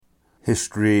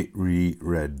History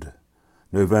Reread,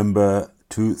 November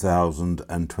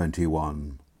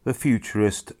 2021. The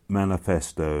Futurist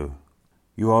Manifesto.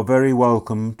 You are very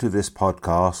welcome to this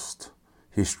podcast,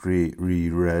 History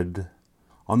Reread.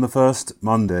 On the first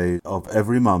Monday of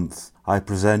every month, I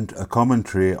present a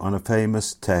commentary on a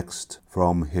famous text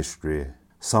from history,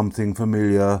 something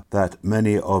familiar that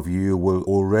many of you will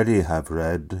already have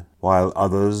read, while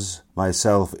others,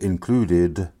 myself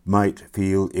included, might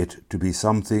feel it to be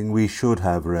something we should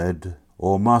have read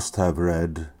or must have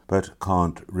read, but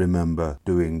can't remember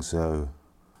doing so.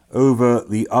 Over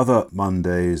the other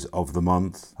Mondays of the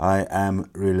month, I am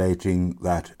relating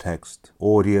that text,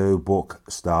 audio book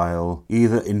style,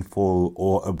 either in full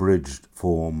or abridged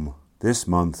form. This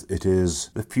month it is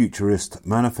The Futurist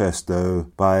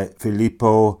Manifesto by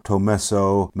Filippo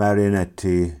Tommaso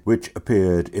Marinetti, which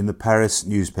appeared in the Paris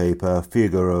newspaper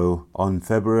Figaro on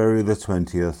February the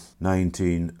 20th,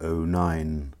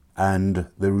 1909. And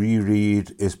the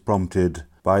reread is prompted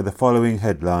by the following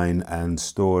headline and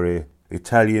story: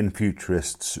 Italian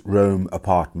Futurists' Rome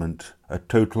Apartment, a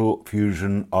total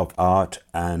fusion of art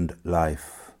and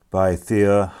life, by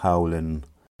Thea Howlin,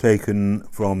 taken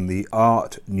from the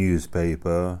Art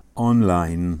newspaper,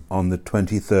 online on the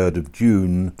 23rd of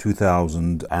June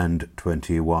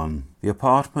 2021. The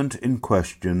apartment in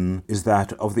question is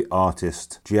that of the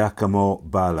artist Giacomo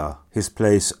Balla, his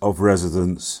place of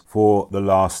residence for the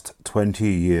last 20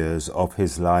 years of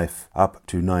his life up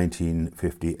to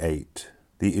 1958.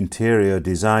 The interior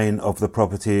design of the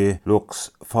property looks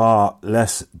far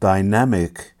less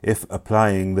dynamic if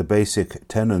applying the basic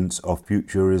tenets of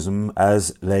futurism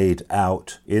as laid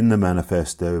out in the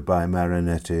manifesto by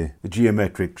Marinetti. The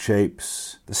geometric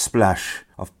shapes, the splash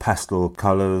of pastel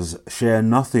colours share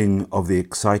nothing of the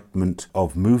excitement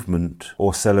of movement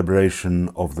or celebration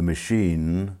of the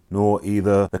machine, nor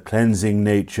either the cleansing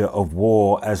nature of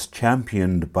war as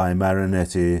championed by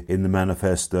Marinetti in the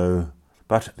manifesto.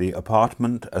 But the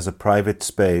apartment as a private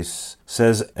space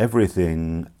says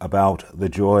everything about the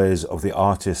joys of the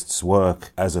artist's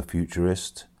work as a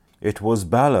futurist. It was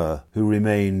Balla who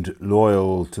remained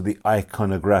loyal to the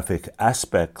iconographic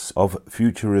aspects of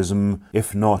futurism,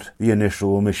 if not the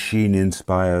initial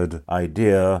machine-inspired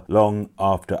idea, long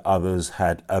after others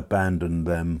had abandoned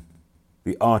them.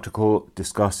 The article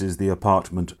discusses the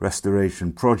apartment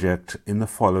restoration project in the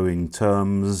following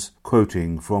terms,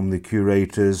 quoting from the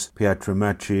curators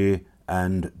Pietramacci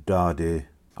and Dardi.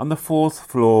 On the fourth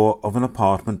floor of an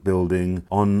apartment building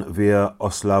on Via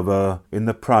Oslava in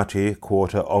the Prati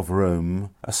quarter of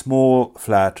Rome, a small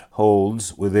flat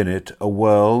holds within it a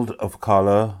world of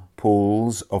colour,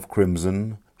 pools of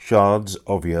crimson, shards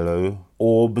of yellow,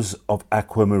 orbs of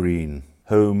aquamarine,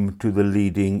 home to the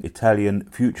leading Italian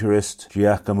futurist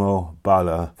Giacomo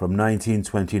Balla from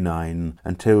 1929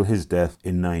 until his death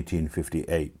in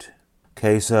 1958.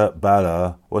 Casa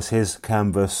Balla was his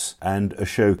canvas and a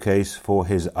showcase for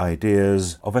his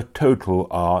ideas of a total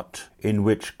art in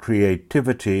which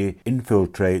creativity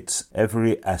infiltrates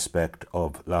every aspect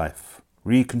of life.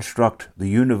 Reconstruct the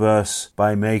universe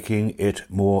by making it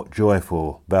more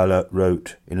joyful, Balla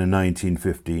wrote in a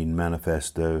 1915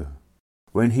 manifesto.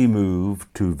 When he moved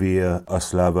to Via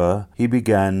Oslava, he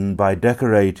began by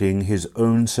decorating his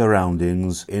own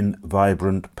surroundings in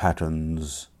vibrant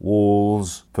patterns,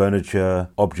 walls, furniture,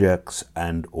 objects,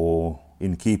 and all.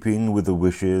 In keeping with the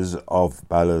wishes of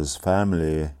Balla's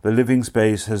family, the living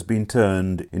space has been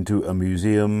turned into a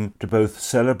museum to both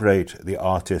celebrate the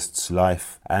artist's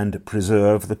life and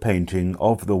preserve the painting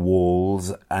of the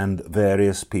walls and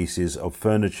various pieces of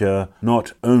furniture,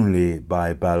 not only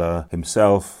by Balla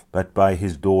himself, but by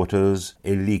his daughters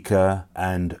Elika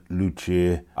and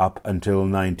Luci up until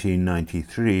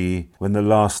 1993, when the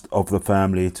last of the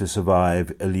family to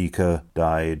survive, Elika,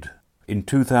 died. In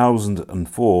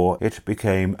 2004, it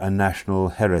became a National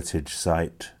Heritage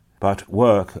Site, but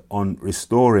work on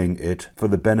restoring it for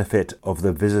the benefit of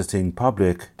the visiting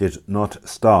public did not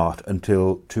start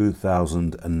until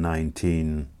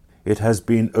 2019. It has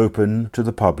been open to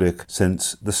the public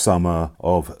since the summer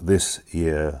of this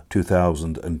year,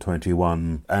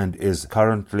 2021, and is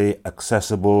currently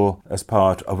accessible as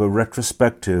part of a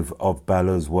retrospective of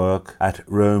Balla's work at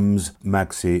Rome's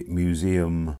Maxi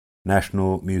Museum,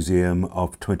 National Museum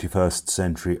of 21st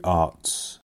Century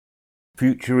Arts.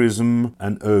 Futurism,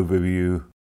 an overview.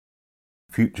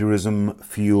 Futurism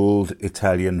fueled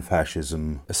Italian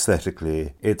fascism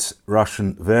aesthetically. Its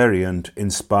Russian variant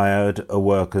inspired a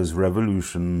workers'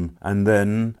 revolution and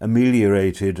then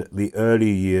ameliorated the early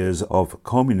years of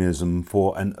communism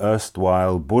for an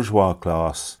erstwhile bourgeois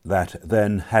class that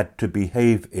then had to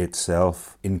behave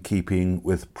itself in keeping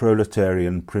with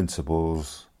proletarian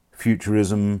principles.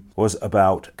 Futurism was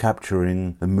about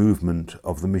capturing the movement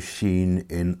of the machine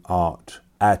in art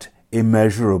at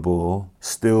immeasurable,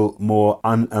 still more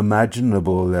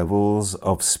unimaginable levels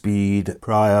of speed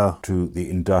prior to the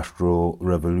Industrial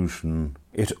Revolution.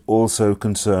 It also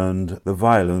concerned the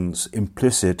violence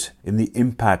implicit in the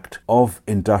impact of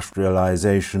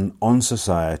industrialization on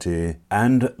society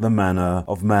and the manner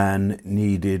of man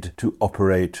needed to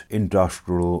operate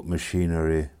industrial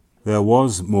machinery. There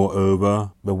was,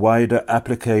 moreover, the wider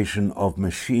application of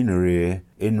machinery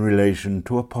in relation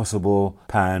to a possible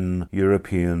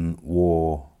pan-European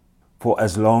war. For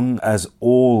as long as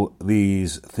all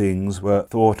these things were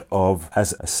thought of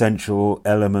as essential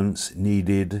elements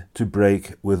needed to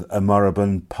break with a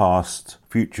moribund past,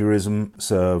 futurism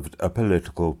served a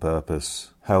political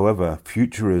purpose. However,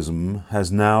 futurism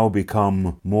has now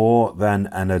become more than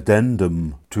an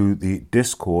addendum to the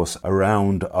discourse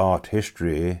around art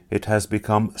history. It has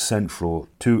become central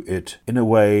to it in a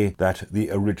way that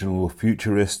the original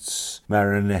futurists,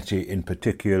 Marinetti in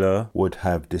particular, would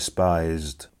have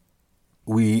despised.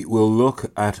 We will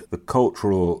look at the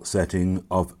cultural setting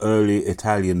of early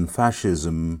Italian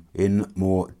fascism in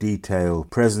more detail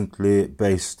presently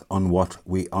based on what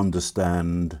we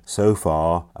understand so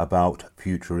far about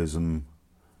futurism.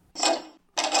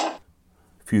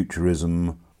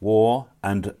 Futurism, war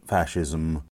and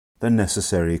fascism, the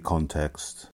necessary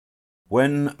context.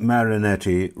 When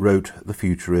Marinetti wrote the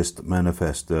Futurist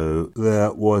Manifesto,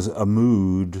 there was a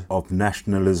mood of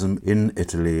nationalism in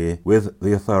Italy, with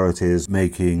the authorities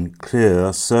making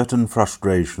clear certain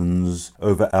frustrations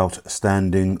over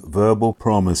outstanding verbal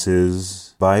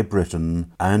promises by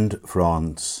Britain and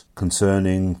France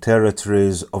concerning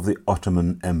territories of the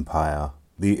Ottoman Empire.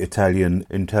 The Italian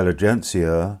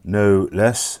intelligentsia, no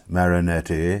less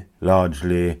Marinetti,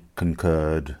 largely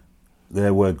concurred.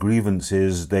 There were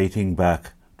grievances dating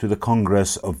back to the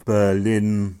Congress of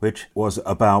Berlin, which was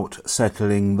about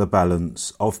settling the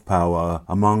balance of power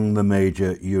among the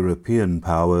major European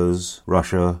powers,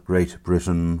 Russia, Great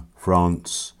Britain,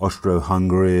 France,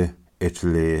 Austro-Hungary,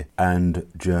 Italy, and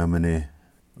Germany.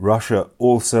 Russia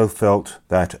also felt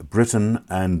that Britain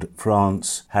and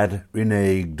France had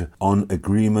reneged on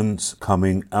agreements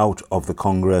coming out of the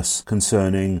Congress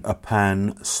concerning a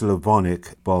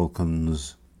pan-Slavonic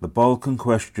Balkans. The Balkan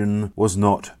question was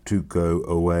not to go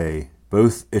away.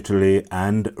 Both Italy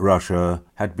and Russia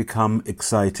had become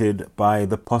excited by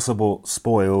the possible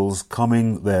spoils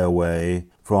coming their way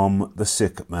from the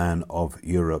sick man of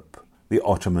Europe, the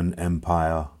Ottoman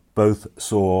Empire. Both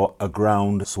saw a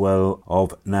groundswell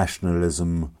of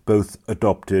nationalism. Both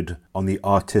adopted on the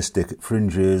artistic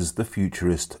fringes the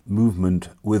futurist movement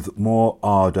with more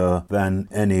ardour than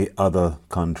any other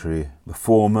country. The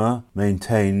former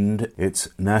maintained its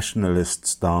nationalist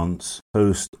stance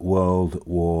post-World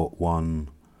War I.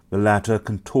 The latter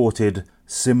contorted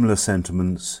similar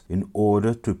sentiments in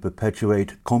order to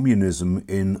perpetuate communism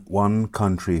in one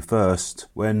country first,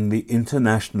 when the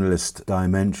internationalist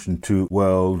dimension to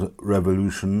world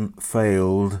revolution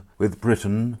failed, with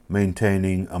Britain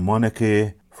maintaining a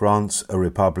monarchy, France a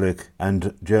republic,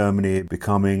 and Germany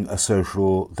becoming a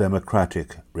social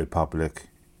democratic republic.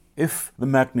 If the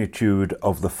magnitude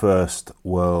of the First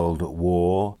World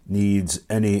War needs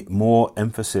any more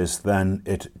emphasis than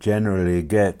it generally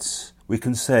gets, we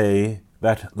can say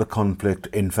that the conflict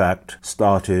in fact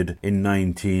started in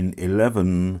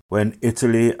 1911 when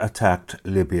Italy attacked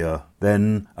Libya,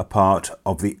 then a part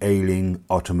of the ailing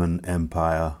Ottoman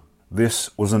Empire.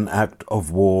 This was an act of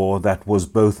war that was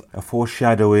both a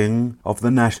foreshadowing of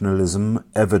the nationalism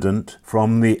evident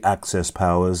from the Axis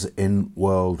powers in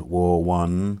World War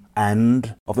I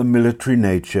and of the military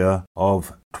nature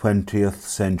of 20th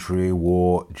century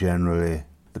war generally,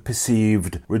 the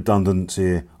perceived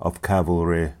redundancy of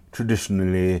cavalry,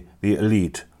 traditionally the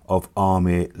elite of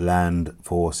army land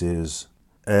forces,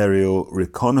 aerial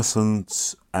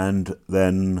reconnaissance, and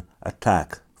then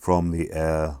attack from the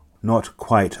air. Not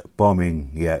quite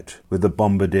bombing yet, with the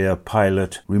bombardier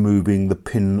pilot removing the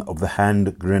pin of the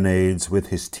hand grenades with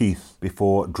his teeth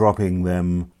before dropping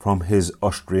them from his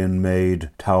Austrian-made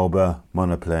Taube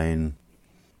monoplane.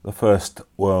 The First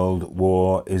World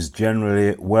War is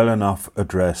generally well enough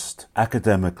addressed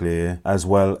academically as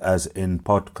well as in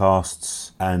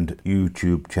podcasts and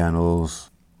YouTube channels.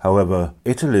 However,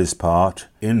 Italy's part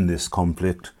in this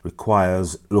conflict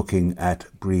requires looking at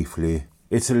briefly.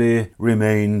 Italy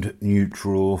remained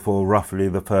neutral for roughly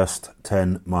the first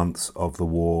 10 months of the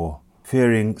war.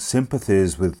 Fearing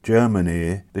sympathies with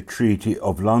Germany, the Treaty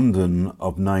of London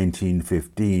of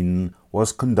 1915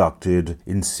 was conducted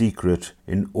in secret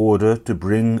in order to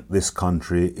bring this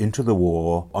country into the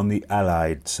war on the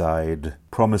Allied side,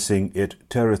 promising it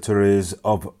territories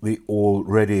of the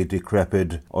already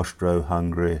decrepit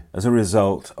Austro-Hungary. As a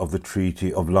result of the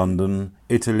Treaty of London,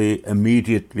 Italy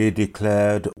immediately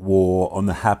declared war on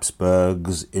the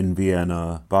Habsburgs in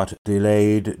Vienna, but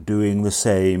delayed doing the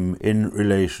same in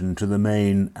relation to the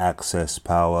main Axis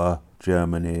power,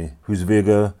 Germany, whose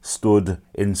vigour stood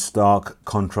in stark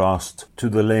contrast to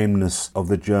the lameness of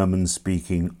the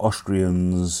German-speaking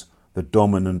Austrians, the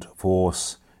dominant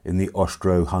force in the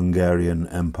Austro-Hungarian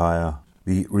Empire.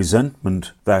 The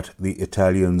resentment that the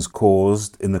Italians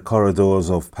caused in the corridors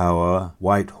of power,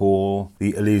 Whitehall,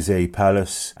 the Élysée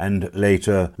Palace, and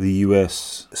later the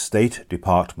US State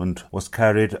Department, was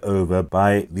carried over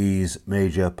by these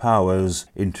major powers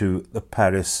into the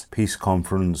Paris Peace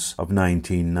Conference of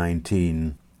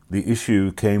 1919. The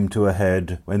issue came to a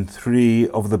head when three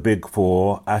of the Big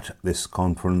Four at this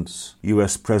conference,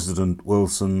 US President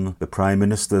Wilson, the Prime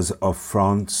Ministers of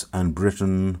France and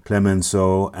Britain,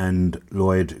 Clemenceau and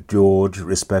Lloyd George,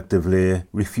 respectively,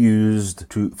 refused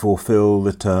to fulfill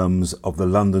the terms of the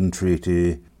London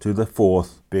Treaty to the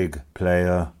fourth big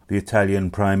player, the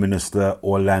Italian Prime Minister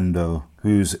Orlando,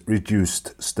 whose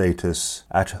reduced status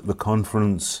at the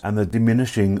conference and the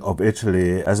diminishing of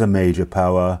Italy as a major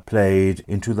power played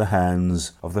into the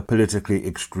hands of the politically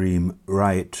extreme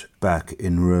right back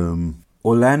in Rome.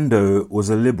 Orlando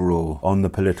was a liberal on the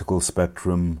political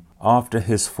spectrum. After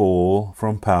his fall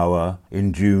from power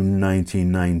in June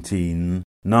 1919,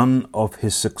 none of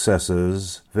his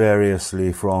successors,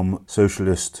 variously from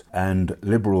socialist and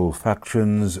liberal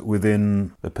factions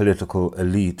within the political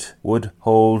elite, would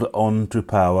hold on to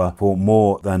power for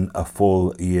more than a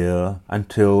full year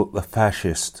until the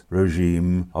fascist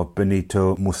regime of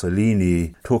Benito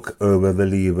Mussolini took over the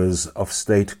levers of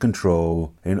state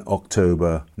control in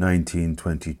October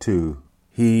 1922.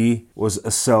 He was a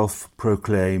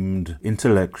self-proclaimed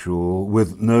intellectual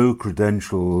with no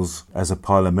credentials as a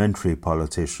parliamentary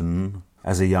politician.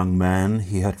 As a young man,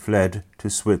 he had fled to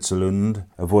Switzerland,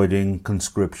 avoiding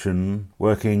conscription,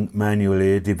 working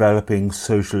manually, developing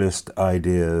socialist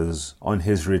ideas. On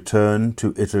his return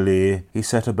to Italy, he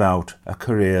set about a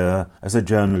career as a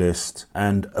journalist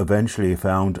and eventually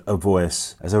found a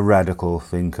voice as a radical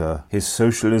thinker. His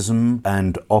socialism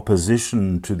and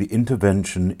opposition to the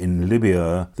intervention in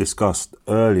Libya, discussed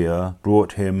earlier,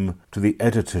 brought him to the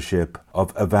editorship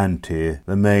of Avanti,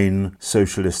 the main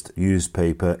socialist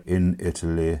newspaper in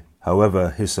Italy. However,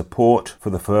 his support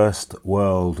for the First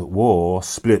World War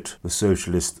split the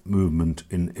socialist movement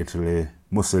in Italy.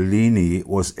 Mussolini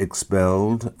was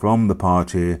expelled from the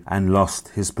party and lost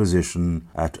his position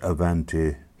at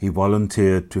Avanti. He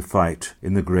volunteered to fight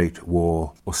in the Great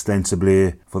War,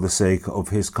 ostensibly for the sake of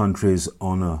his country's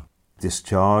honour.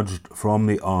 Discharged from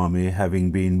the army,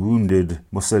 having been wounded,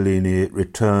 Mussolini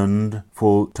returned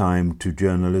full-time to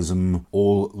journalism,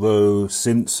 although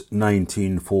since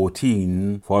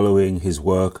 1914, following his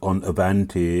work on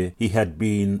Avanti, he had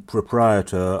been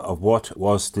proprietor of what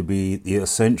was to be the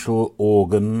essential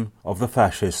organ of the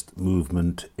fascist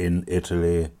movement in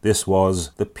Italy. This was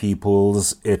the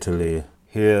People's Italy.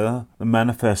 Here, the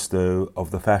Manifesto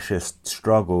of the Fascist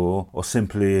Struggle, or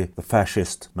simply the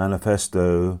Fascist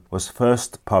Manifesto, was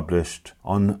first published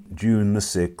on June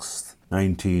 6,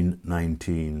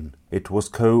 1919. It was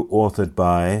co-authored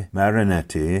by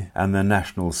Marinetti and the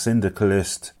national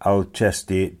syndicalist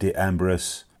Alcesti de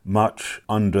Ambris, much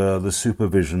under the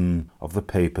supervision of the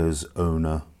paper's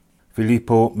owner.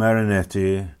 Filippo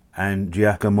Marinetti and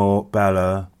Giacomo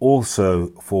Balla also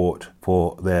fought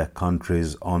for their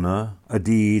country's honour, a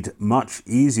deed much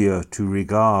easier to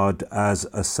regard as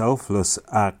a selfless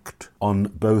act on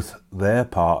both their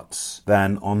parts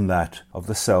than on that of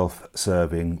the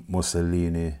self-serving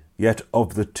Mussolini. Yet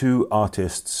of the two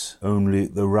artists, only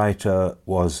the writer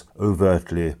was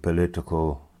overtly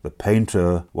political. The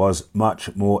painter was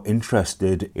much more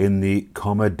interested in the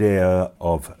commedia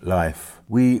of life.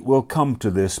 We will come to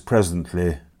this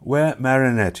presently. Where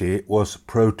Marinetti was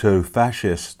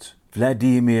proto-fascist,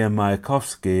 Vladimir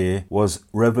Mayakovsky was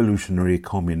revolutionary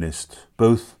communist.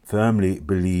 Both firmly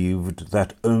believed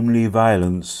that only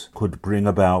violence could bring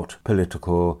about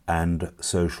political and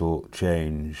social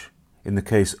change. In the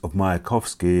case of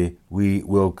Mayakovsky, we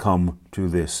will come to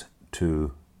this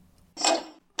too.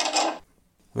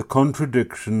 The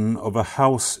contradiction of a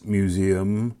house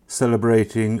museum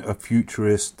celebrating a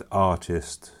futurist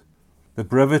artist. The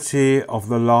brevity of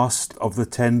the last of the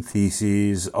 10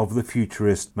 theses of the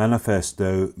Futurist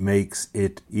Manifesto makes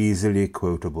it easily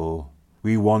quotable.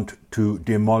 We want to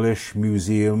demolish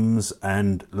museums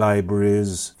and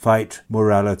libraries, fight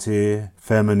morality,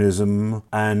 feminism,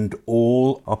 and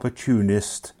all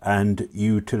opportunist and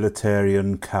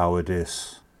utilitarian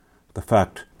cowardice. The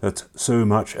fact that so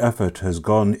much effort has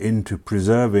gone into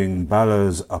preserving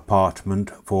Baller's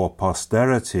apartment for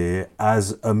posterity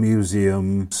as a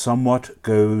museum somewhat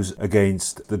goes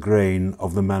against the grain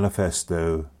of the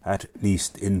manifesto, at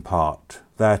least in part.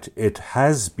 That it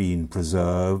has been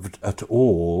preserved at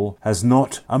all has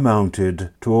not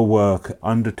amounted to a work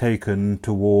undertaken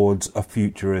towards a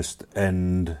futurist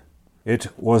end. It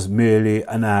was merely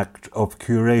an act of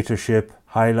curatorship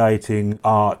highlighting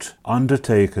art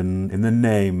undertaken in the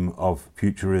name of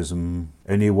futurism.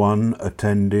 Anyone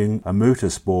attending a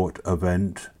motorsport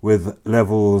event with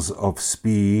levels of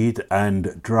speed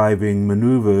and driving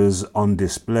maneuvers on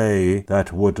display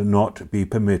that would not be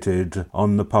permitted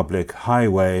on the public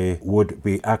highway would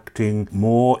be acting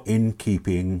more in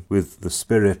keeping with the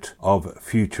spirit of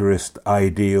futurist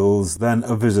ideals than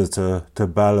a visitor to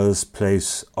Baller's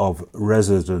place of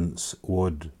residence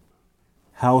would.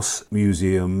 House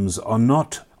museums are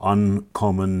not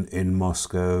uncommon in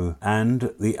Moscow,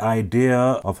 and the idea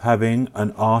of having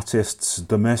an artist's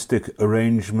domestic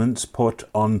arrangements put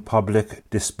on public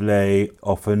display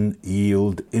often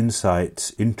yield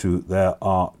insights into their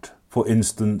art. For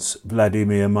instance,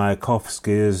 Vladimir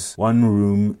Mayakovsky's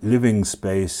one-room living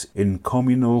space in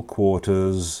communal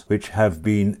quarters, which have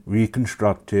been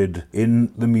reconstructed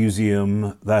in the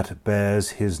museum that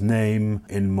bears his name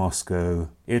in Moscow.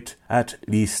 It, at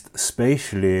least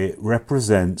spatially,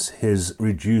 represents his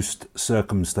reduced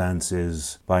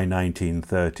circumstances by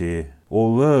 1930.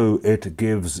 Although it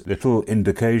gives little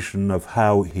indication of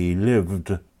how he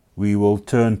lived, we will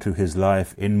turn to his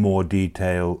life in more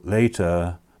detail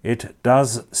later. It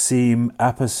does seem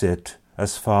apposite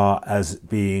as far as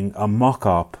being a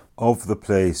mock-up of the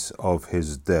place of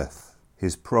his death,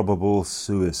 his probable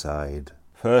suicide.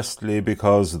 Firstly,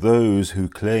 because those who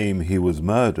claim he was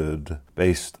murdered,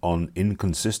 based on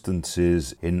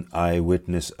inconsistencies in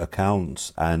eyewitness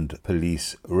accounts and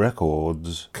police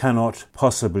records, cannot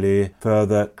possibly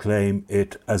further claim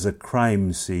it as a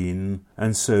crime scene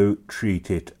and so treat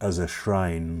it as a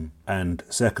shrine. And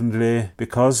secondly,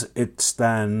 because it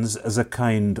stands as a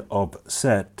kind of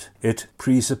set, it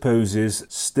presupposes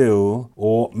still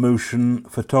or motion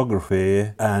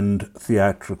photography and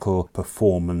theatrical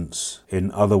performance.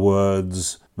 In other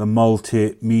words, the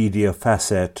multimedia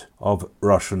facet of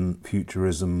Russian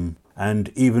futurism,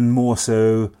 and even more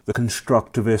so the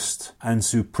constructivist and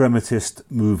suprematist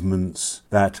movements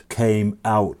that came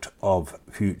out of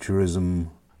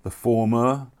futurism. The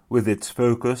former, with its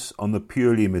focus on the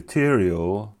purely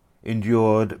material,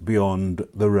 endured beyond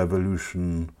the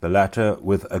revolution. The latter,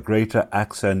 with a greater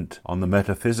accent on the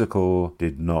metaphysical,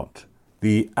 did not.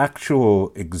 The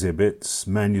actual exhibits,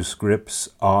 manuscripts,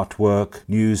 artwork,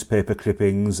 newspaper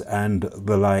clippings, and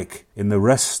the like in the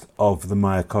rest of the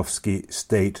Mayakovsky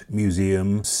State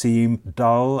Museum seem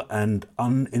dull and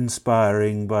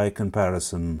uninspiring by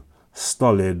comparison,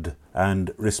 stolid and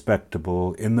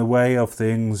respectable in the way of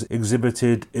things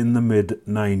exhibited in the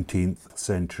mid-19th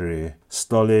century,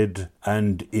 stolid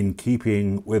and in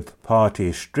keeping with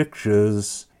party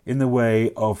strictures in the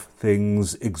way of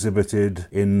things exhibited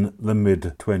in the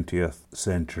mid-20th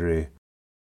century.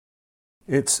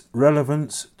 Its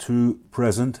relevance to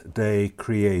present-day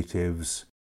creatives.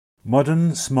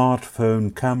 Modern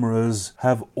smartphone cameras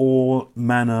have all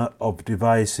manner of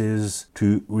devices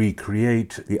to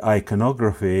recreate the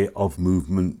iconography of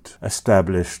movement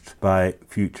established by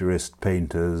futurist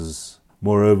painters.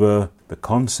 Moreover, the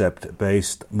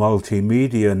concept-based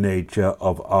multimedia nature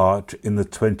of art in the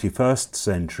 21st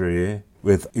century,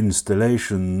 with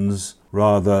installations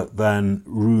rather than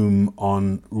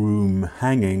room-on-room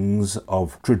hangings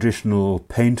of traditional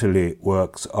painterly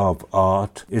works of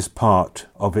art, is part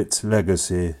of its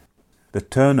legacy. The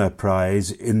Turner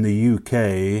Prize in the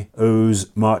UK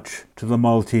owes much to the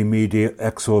multimedia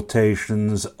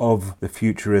exhortations of the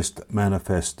Futurist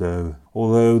Manifesto,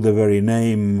 although the very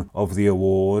name of the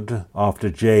award, after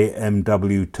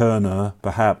J.M.W. Turner,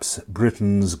 perhaps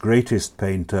Britain's greatest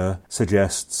painter,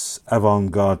 suggests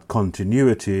avant-garde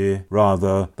continuity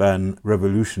rather than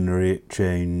revolutionary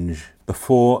change. The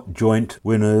four joint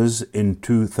winners in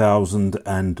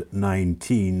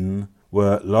 2019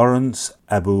 were Lawrence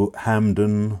Abu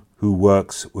Hamdan, who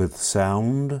works with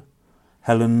sound,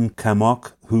 Helen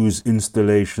Kamok, whose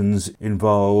installations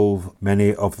involve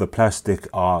many of the plastic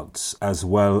arts as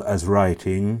well as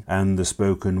writing and the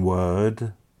spoken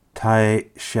word, Tai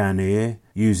Shani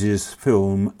uses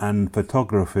film and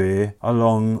photography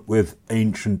along with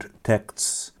ancient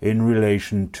texts in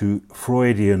relation to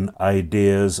Freudian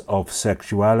ideas of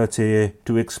sexuality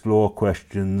to explore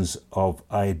questions of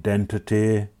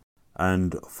identity.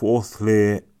 And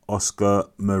fourthly, Oscar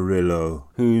Murillo,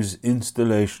 whose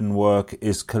installation work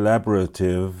is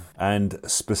collaborative and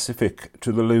specific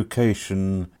to the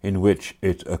location in which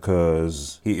it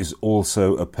occurs. He is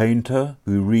also a painter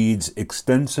who reads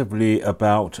extensively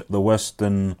about the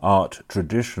Western art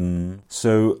tradition,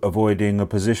 so avoiding a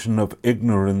position of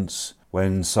ignorance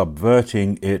when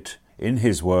subverting it in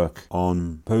his work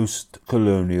on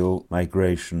post-colonial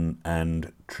migration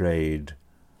and trade.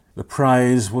 The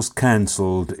prize was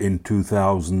cancelled in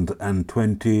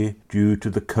 2020 due to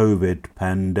the COVID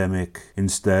pandemic.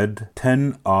 Instead,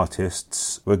 10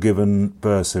 artists were given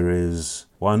bursaries,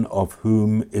 one of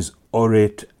whom is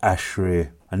Orit Ashri,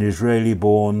 an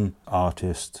Israeli-born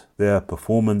artist. Their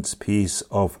performance piece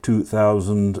of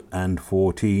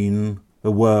 2014,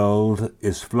 The World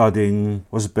is Flooding,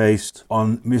 was based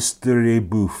on Mystery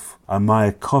Bouffe, a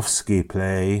Mayakovsky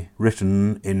play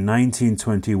written in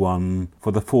 1921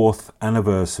 for the 4th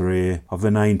anniversary of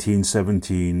the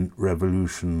 1917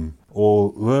 revolution.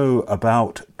 Although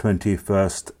about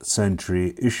 21st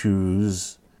century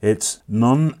issues, its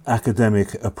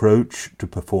non-academic approach to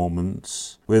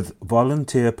performance, with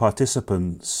volunteer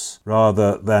participants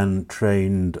rather than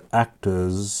trained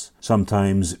actors,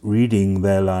 sometimes reading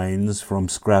their lines from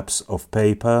scraps of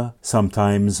paper,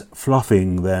 sometimes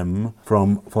fluffing them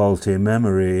from faulty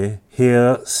memory,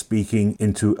 here speaking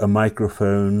into a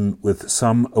microphone with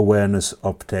some awareness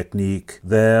of technique,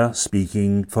 there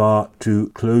speaking far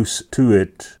too close to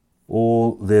it.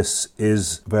 All this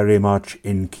is very much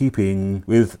in keeping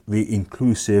with the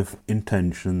inclusive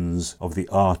intentions of the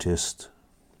artist.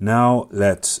 Now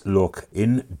let's look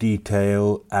in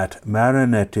detail at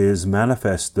Marinetti's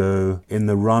manifesto in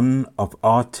the run of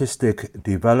artistic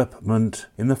development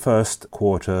in the first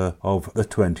quarter of the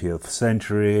 20th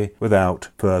century without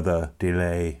further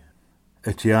delay.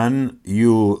 Etienne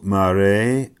Jules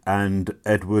Marais and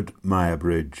Edward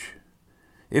Muybridge.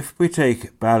 If we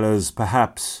take Ballard's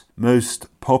perhaps most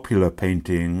popular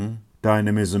painting,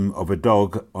 Dynamism of a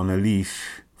Dog on a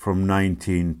Leash, from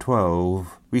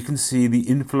 1912, we can see the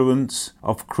influence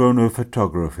of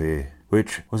chronophotography,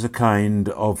 which was a kind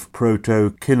of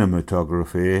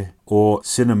proto-kinematography, or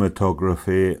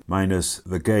cinematography minus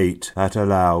the gate that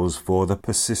allows for the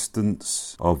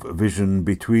persistence of vision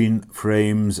between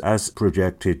frames as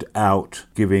projected out,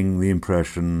 giving the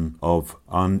impression of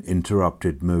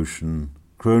uninterrupted motion.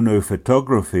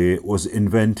 Chronophotography was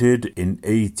invented in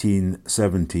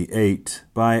 1878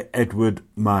 by Edward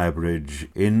Muybridge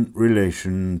in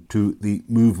relation to the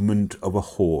movement of a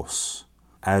horse.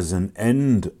 As an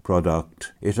end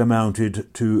product, it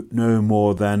amounted to no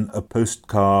more than a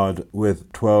postcard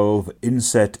with 12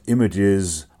 inset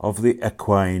images of the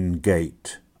equine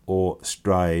gait, or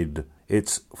stride,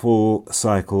 its full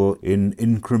cycle in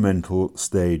incremental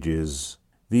stages.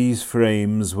 These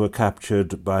frames were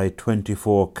captured by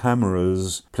 24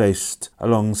 cameras placed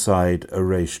alongside a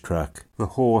racetrack, the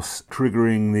horse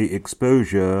triggering the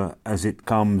exposure as it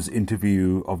comes into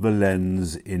view of the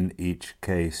lens in each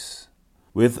case.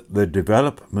 With the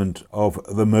development of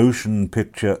the motion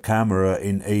picture camera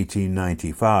in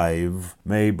 1895,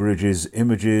 Muybridge's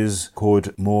images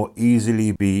could more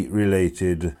easily be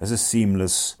related as a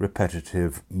seamless,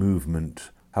 repetitive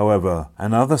movement. However,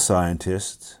 another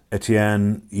scientist,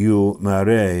 Etienne Jules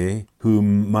Marais,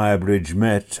 whom Muybridge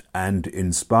met and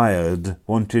inspired,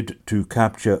 wanted to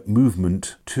capture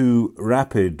movement too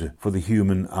rapid for the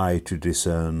human eye to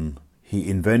discern. He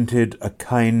invented a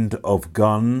kind of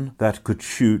gun that could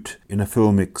shoot, in a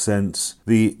filmic sense,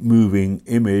 the moving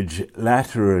image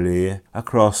laterally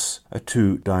across a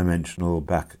two-dimensional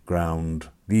background.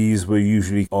 These were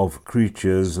usually of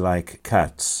creatures like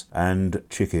cats and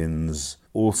chickens,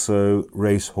 also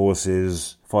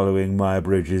racehorses, following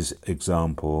Muybridge's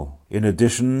example. In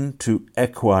addition to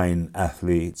equine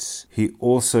athletes, he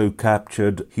also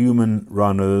captured human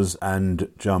runners and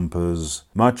jumpers.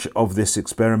 Much of this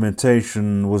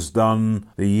experimentation was done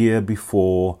the year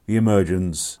before the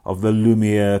emergence of the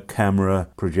Lumiere camera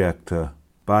projector.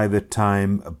 By the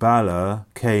time Ballard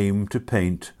came to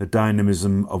paint The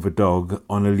Dynamism of a Dog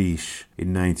on a Leash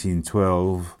in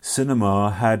 1912,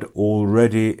 cinema had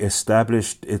already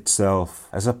established itself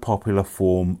as a popular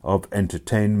form of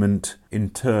entertainment,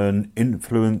 in turn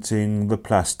influencing the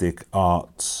plastic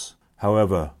arts.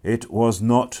 However, it was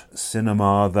not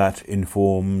cinema that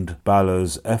informed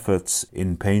Baller's efforts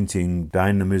in painting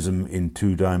dynamism in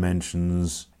 2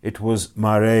 dimensions. It was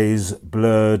Maret's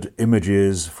blurred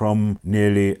images from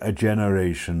nearly a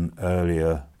generation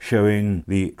earlier, showing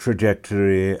the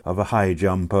trajectory of a high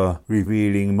jumper,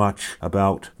 revealing much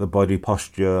about the body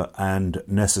posture and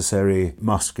necessary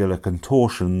muscular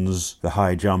contortions the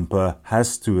high jumper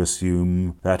has to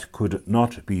assume that could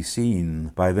not be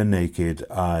seen by the naked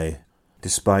eye.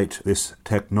 Despite this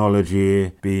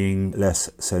technology being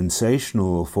less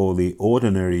sensational for the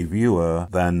ordinary viewer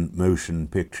than motion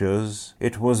pictures,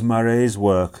 it was Maret's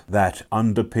work that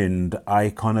underpinned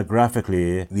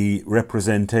iconographically the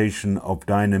representation of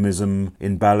dynamism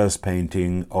in Baller's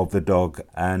painting of the dog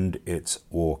and its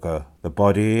walker. The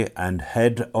body and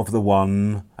head of the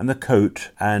one and the coat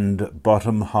and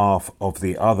bottom half of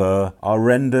the other are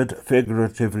rendered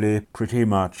figuratively pretty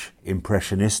much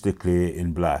impressionistically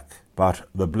in black. But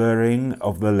the blurring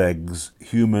of the legs,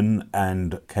 human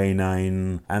and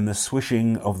canine, and the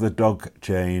swishing of the dog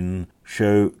chain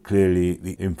show clearly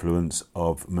the influence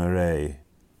of Maret.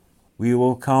 We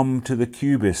will come to the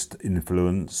Cubist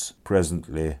influence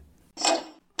presently.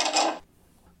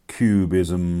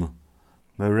 Cubism.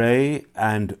 Maret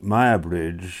and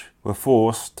Muybridge were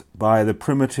forced by the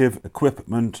primitive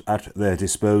equipment at their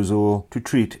disposal to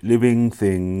treat living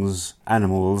things,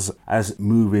 animals, as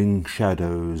moving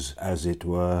shadows, as it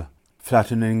were,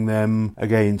 flattening them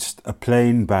against a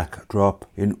plain backdrop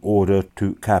in order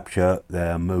to capture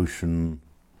their motion.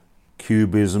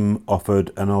 Cubism offered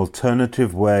an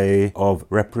alternative way of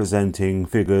representing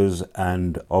figures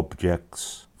and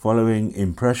objects, following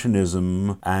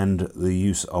Impressionism and the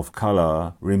use of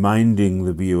colour, reminding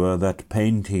the viewer that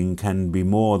painting can be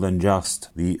more than just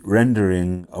the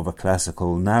rendering of a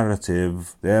classical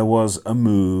narrative. There was a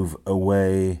move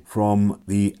away from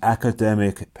the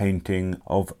academic painting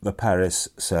of the Paris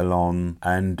Salon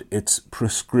and its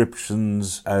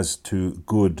prescriptions as to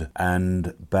good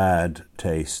and bad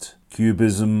taste.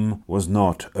 Cubism was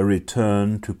not a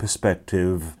return to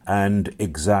perspective and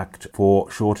exact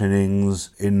foreshortenings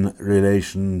in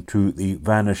relation to the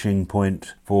vanishing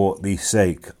point for the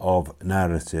sake of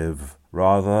narrative.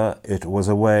 Rather, it was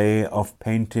a way of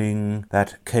painting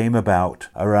that came about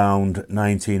around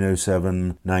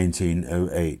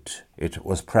 1907-1908. It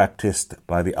was practiced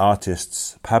by the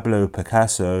artists Pablo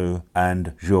Picasso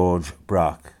and Georges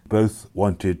Braque. Both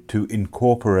wanted to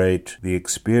incorporate the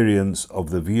experience of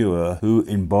the viewer who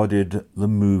embodied the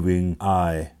moving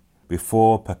eye.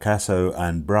 Before Picasso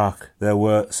and Braque, there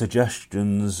were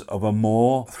suggestions of a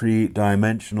more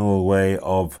three-dimensional way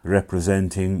of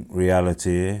representing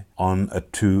reality on a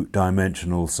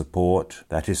two-dimensional support,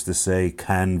 that is to say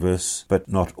canvas, but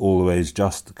not always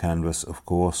just canvas, of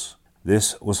course.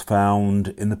 This was found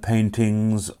in the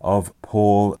paintings of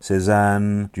Paul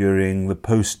Cézanne during the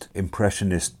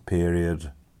post-Impressionist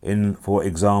period. In, for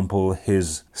example,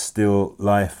 his still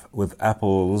life with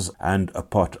apples and a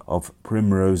pot of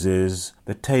primroses,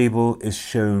 the table is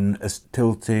shown as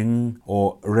tilting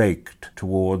or raked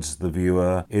towards the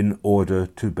viewer in order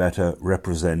to better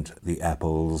represent the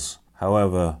apples.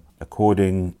 However,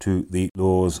 according to the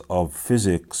laws of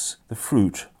physics, the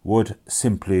fruit would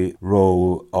simply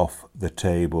roll off the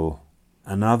table.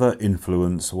 Another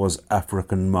influence was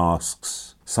African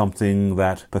masks, something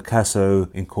that Picasso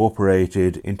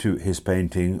incorporated into his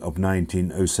painting of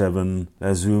 1907,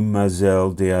 Les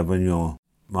Demoiselles d'Avignon.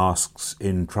 Masks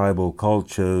in tribal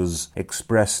cultures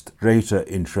expressed greater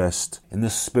interest in the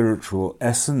spiritual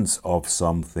essence of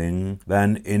something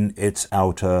than in its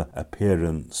outer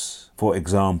appearance. For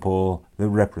example, the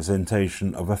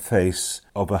representation of a face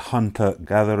of a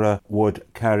hunter-gatherer would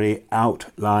carry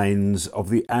outlines of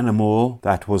the animal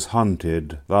that was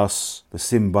hunted. Thus, the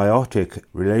symbiotic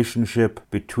relationship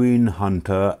between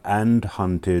hunter and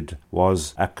hunted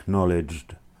was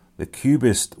acknowledged. The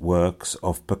Cubist works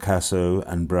of Picasso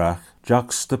and Braque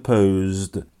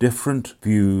juxtaposed different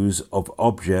views of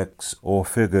objects or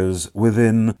figures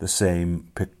within the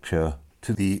same picture.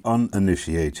 To the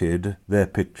uninitiated, their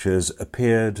pictures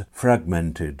appeared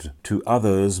fragmented. To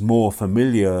others more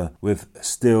familiar with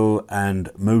still and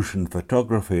motion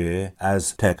photography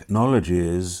as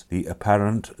technologies, the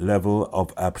apparent level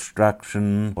of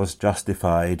abstraction was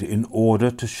justified in order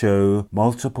to show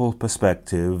multiple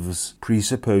perspectives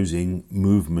presupposing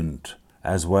movement,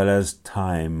 as well as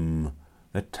time,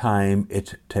 the time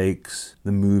it takes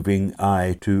the moving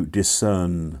eye to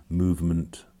discern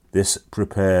movement. This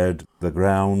prepared the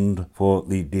ground for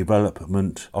the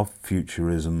development of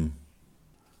Futurism.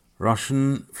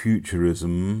 Russian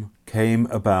Futurism came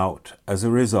about as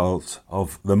a result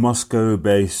of the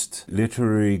Moscow-based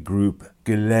literary group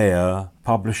Gilea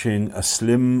publishing a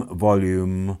slim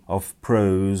volume of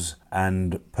prose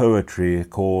and poetry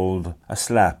called A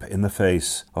Slap in the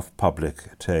Face of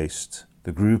Public Taste.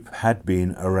 The group had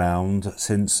been around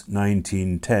since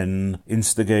 1910,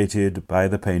 instigated by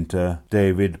the painter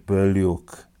David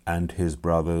Berliuk and his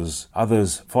brothers.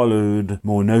 Others followed,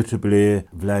 more notably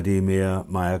Vladimir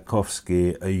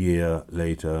Mayakovsky a year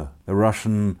later. The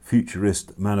Russian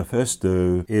Futurist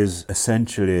Manifesto is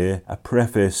essentially a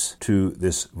preface to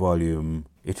this volume.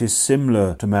 It is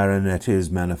similar to Marinetti's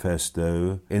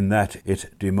manifesto in that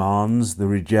it demands the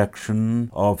rejection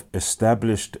of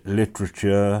established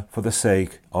literature for the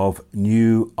sake of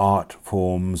new art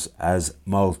forms as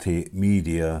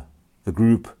multimedia. The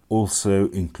group also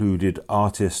included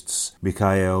artists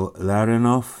Mikhail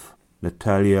Larinov,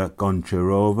 Natalia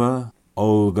Goncharova,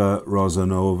 Olga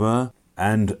Rozanova,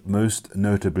 and most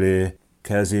notably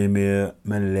Kazimir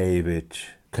Malevich.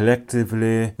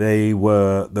 Collectively, they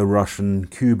were the Russian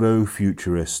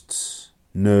Cubo-Futurists,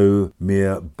 no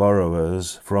mere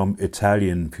borrowers from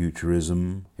Italian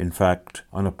Futurism. In fact,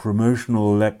 on a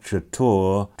promotional lecture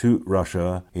tour to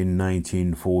Russia in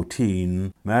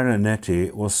 1914,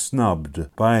 Marinetti was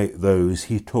snubbed by those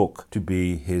he took to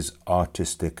be his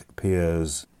artistic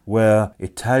peers. Where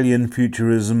Italian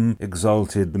Futurism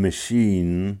exalted the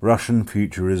machine, Russian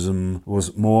Futurism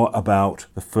was more about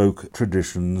the folk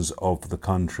traditions of the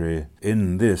country.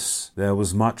 In this, there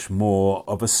was much more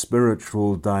of a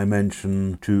spiritual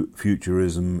dimension to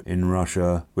Futurism in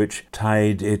Russia, which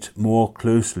tied it more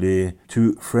closely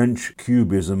to French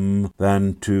Cubism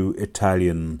than to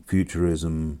Italian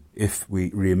Futurism. If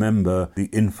we remember the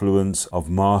influence of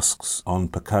masks on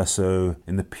Picasso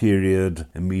in the period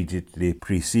immediately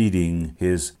preceding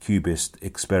his Cubist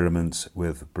experiments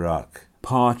with Braque.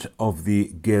 Part of the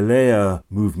Gilea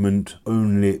movement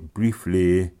only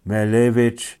briefly,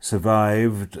 Malevich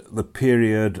survived the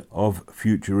period of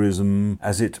Futurism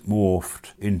as it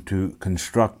morphed into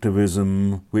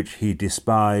constructivism, which he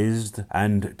despised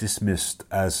and dismissed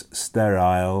as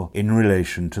sterile in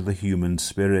relation to the human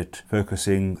spirit,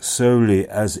 focusing solely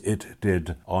as it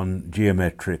did on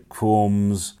geometric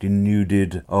forms,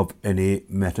 denuded of any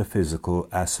metaphysical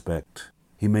aspect.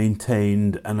 He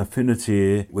maintained an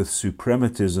affinity with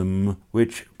suprematism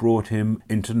which brought him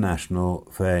international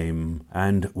fame,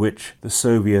 and which the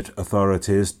Soviet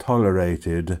authorities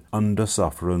tolerated under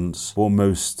sufferance for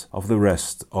most of the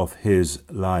rest of his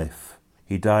life.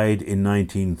 He died in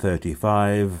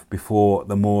 1935, before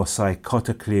the more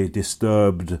psychotically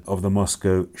disturbed of the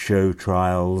Moscow show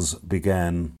trials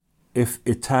began. If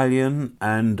Italian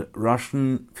and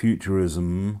Russian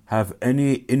Futurism have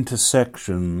any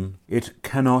intersection, it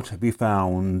cannot be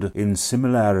found in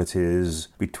similarities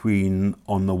between,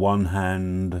 on the one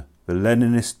hand, the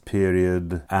Leninist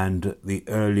period and the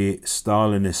early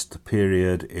Stalinist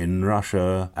period in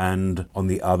Russia, and, on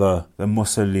the other, the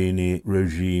Mussolini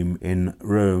regime in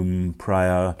Rome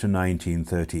prior to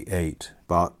 1938.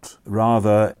 But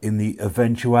rather in the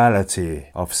eventuality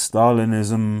of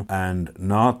Stalinism and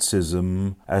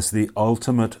Nazism as the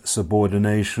ultimate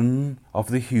subordination of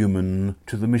the human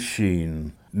to the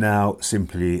machine, now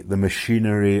simply the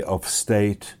machinery of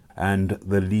state and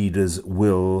the leader's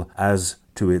will as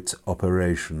to its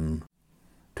operation.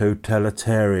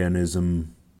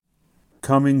 Totalitarianism.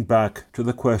 Coming back to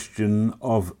the question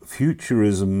of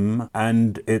Futurism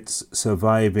and its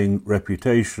surviving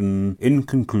reputation, in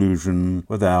conclusion,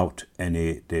 without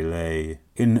any delay.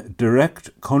 In direct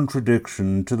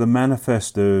contradiction to the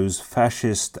manifesto's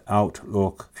fascist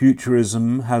outlook,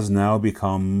 Futurism has now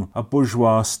become a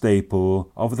bourgeois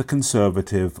staple of the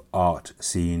conservative art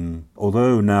scene.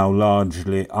 Although now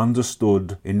largely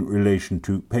understood in relation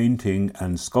to painting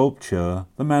and sculpture,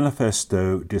 the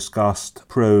manifesto discussed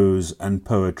prose and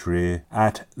poetry.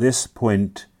 At this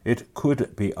point, it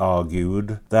could be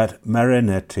argued that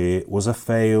Marinetti was a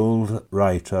failed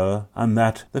writer and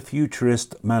that the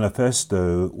Futurist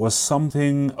Manifesto was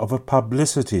something of a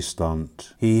publicity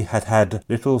stunt. He had had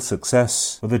little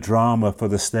success with a drama for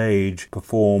the stage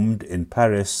performed in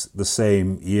Paris the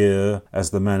same year as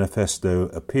the manifesto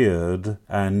appeared,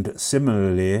 and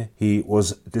similarly he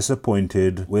was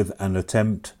disappointed with an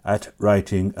attempt at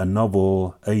writing a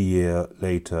novel a year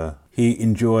later. He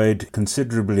enjoyed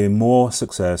considerably more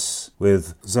success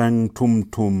with Zang Tum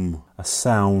Tum, a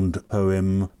sound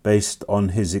poem based on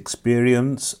his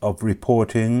experience of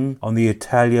reporting on the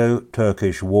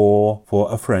Italo-Turkish War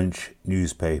for a French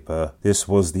newspaper. This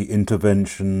was the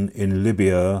intervention in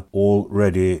Libya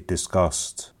already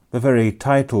discussed. The very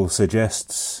title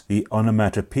suggests the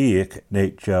onomatopoeic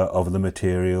nature of the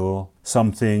material,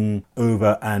 something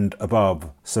over and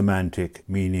above semantic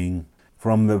meaning.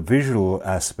 From the visual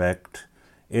aspect,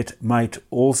 it might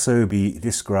also be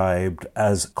described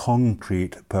as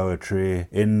concrete poetry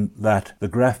in that the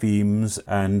graphemes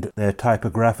and their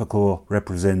typographical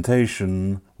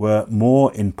representation were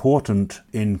more important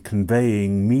in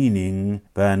conveying meaning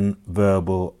than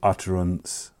verbal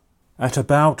utterance. At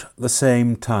about the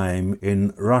same time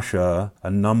in Russia, a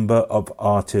number of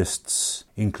artists,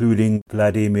 including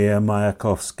Vladimir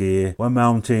Mayakovsky, were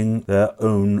mounting their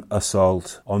own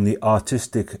assault on the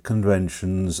artistic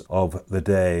conventions of the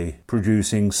day,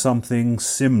 producing something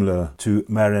similar to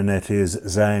Marinetti's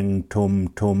Zang Tum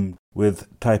Tum, with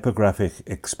typographic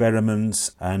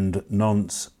experiments and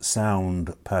nonce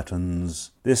sound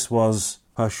patterns. This was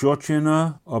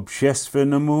Pashotchina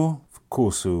Obshestvenemu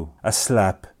Vkusu, a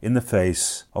slap in the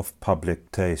face of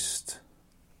public taste.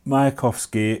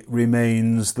 Mayakovsky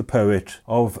remains the poet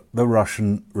of the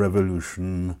Russian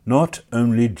Revolution, not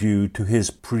only due to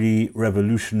his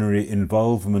pre-revolutionary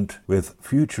involvement with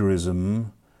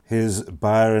Futurism, his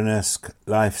Byronesque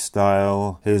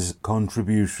lifestyle, his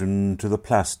contribution to the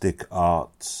plastic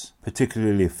arts,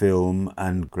 particularly film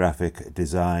and graphic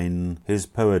design, his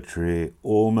poetry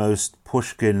almost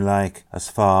Pushkin-like as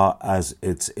far as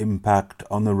its impact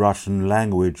on the Russian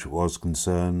language was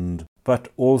concerned, but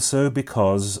also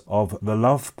because of the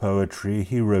love poetry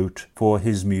he wrote for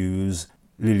his muse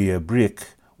Lilia Brick,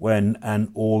 when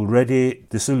an already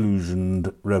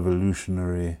disillusioned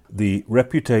revolutionary. The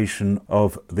reputation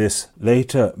of this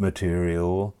later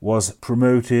material was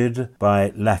promoted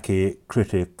by lackey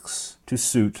critics to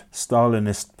suit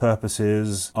Stalinist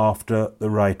purposes after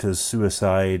the writer's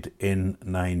suicide in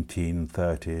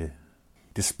 1930.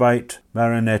 Despite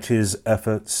Marinetti's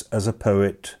efforts as a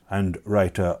poet and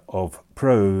writer of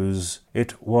prose,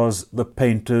 it was the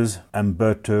painters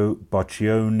Umberto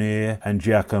Boccioni and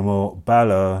Giacomo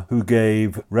Balla who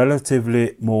gave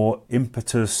relatively more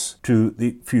impetus to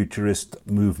the Futurist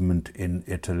movement in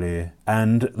Italy,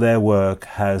 and their work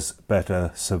has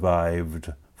better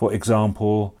survived. For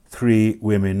example, Three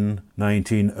Women,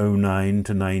 1909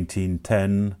 to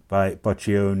 1910, by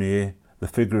Boccioni, the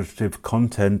figurative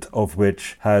content of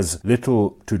which has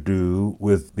little to do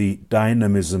with the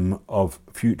dynamism of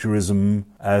Futurism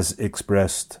as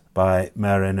expressed by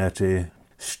Marinetti.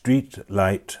 Street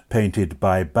Light, painted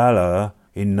by Balla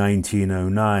in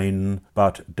 1909,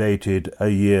 but dated a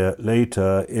year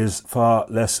later, is far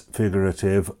less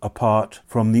figurative apart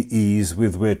from the ease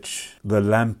with which the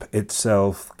lamp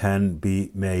itself can be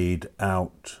made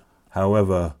out.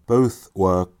 However, both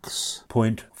works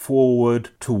point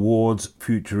forward towards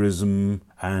Futurism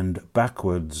and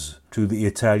backwards to the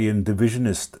Italian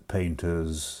divisionist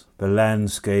painters, the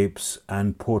landscapes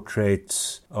and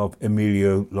portraits of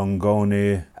Emilio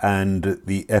Longoni, and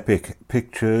the epic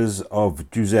pictures of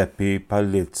Giuseppe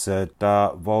Palizza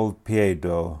da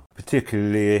Volpiedo,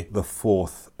 particularly the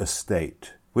Fourth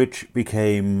Estate, which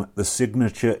became the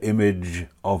signature image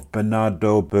of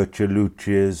Bernardo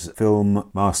Bertolucci's film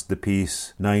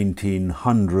masterpiece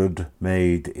 1900,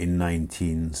 made in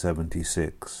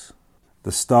 1976.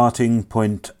 The starting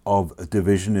point of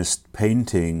divisionist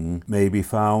painting may be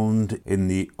found in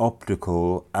the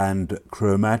optical and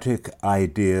chromatic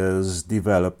ideas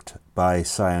developed by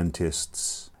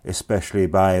scientists, especially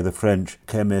by the French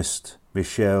chemist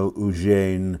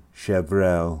Michel-Eugène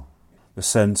Chevreul. The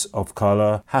sense of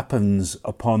colour happens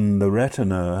upon the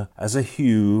retina as a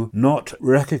hue not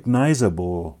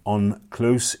recognizable on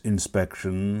close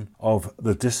inspection of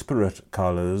the disparate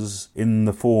colours in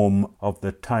the form of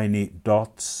the tiny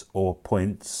dots or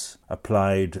points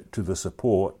applied to the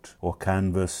support or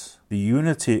canvas. The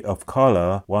unity of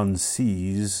colour one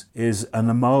sees is an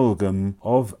amalgam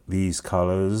of these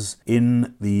colours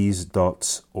in these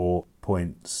dots or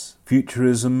points.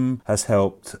 Futurism has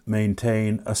helped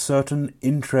maintain a certain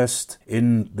interest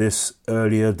in this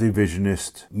earlier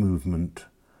divisionist movement.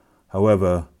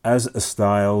 However, as a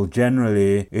style,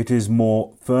 generally it is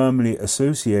more firmly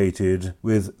associated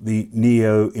with the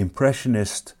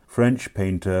neo-impressionist French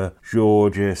painter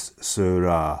Georges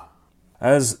Seurat.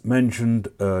 As mentioned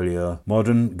earlier,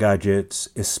 modern gadgets,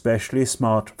 especially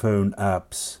smartphone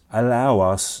apps, allow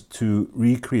us to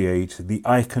recreate the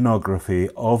iconography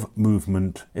of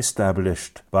movement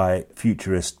established by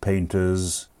futurist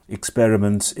painters.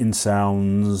 Experiments in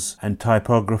sounds and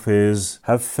typographies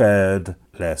have fared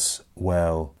less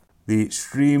well. The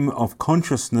stream of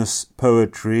consciousness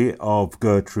poetry of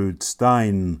Gertrude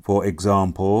Stein, for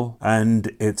example,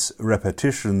 and its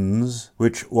repetitions,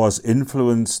 which was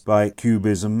influenced by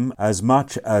Cubism as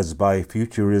much as by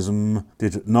Futurism,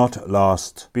 did not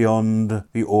last beyond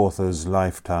the author's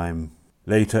lifetime.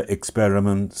 Later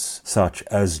experiments, such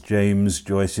as James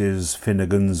Joyce's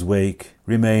Finnegan's Wake,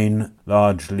 remain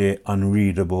largely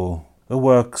unreadable. The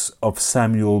works of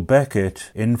Samuel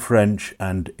Beckett in French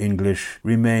and English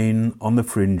remain on the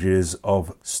fringes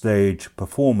of stage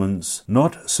performance,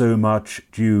 not so much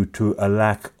due to a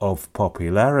lack of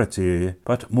popularity,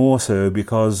 but more so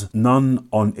because none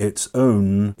on its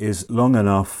own is long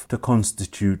enough to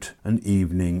constitute an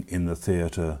evening in the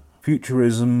theatre.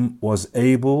 Futurism was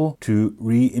able to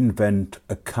reinvent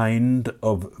a kind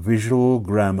of visual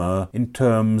grammar in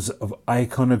terms of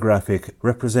iconographic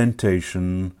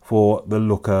representation for the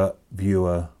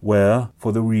looker-viewer, where,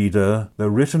 for the reader,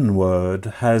 the written word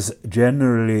has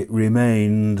generally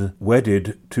remained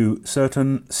wedded to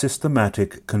certain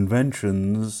systematic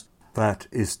conventions, that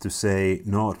is to say,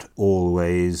 not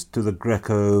always to the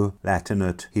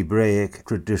Greco-Latinate Hebraic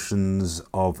traditions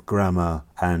of grammar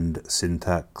and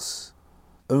syntax.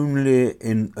 Only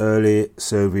in early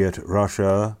Soviet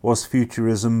Russia was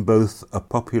Futurism both a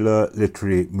popular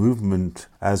literary movement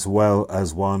as well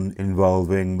as one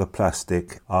involving the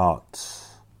plastic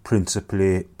arts,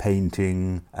 principally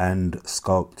painting and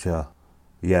sculpture.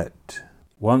 Yet,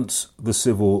 once the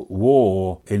civil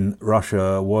war in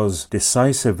Russia was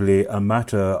decisively a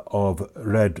matter of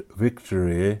red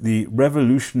victory, the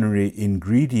revolutionary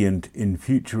ingredient in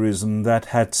Futurism that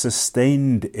had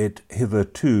sustained it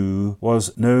hitherto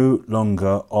was no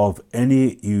longer of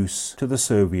any use to the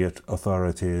Soviet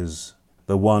authorities.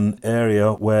 The one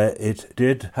area where it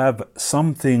did have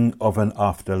something of an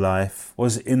afterlife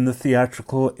was in the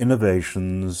theatrical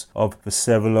innovations of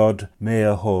Vsevolod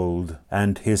Meyerhold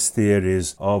and his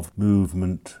theories of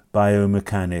movement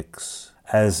biomechanics,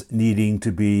 as needing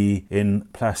to be in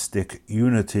plastic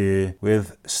unity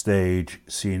with stage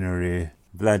scenery.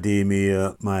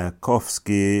 Vladimir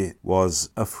Mayakovsky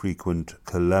was a frequent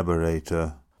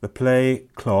collaborator. The play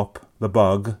Klop, The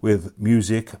Bug, with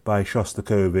music by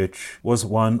Shostakovich, was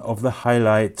one of the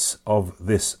highlights of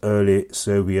this early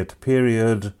Soviet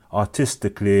period,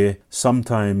 artistically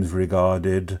sometimes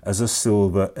regarded as a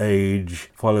silver age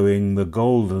following the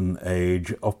golden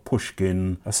age of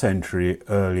Pushkin a century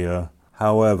earlier.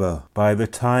 However, by the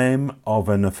time of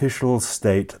an official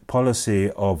state policy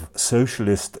of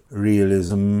socialist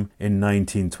realism in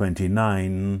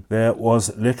 1929, there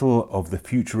was little of the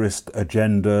futurist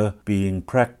agenda being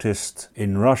practiced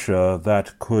in Russia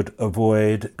that could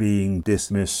avoid being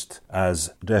dismissed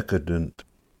as decadent.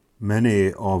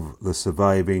 Many of the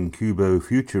surviving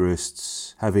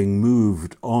Cubo-futurists, having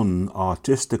moved on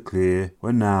artistically,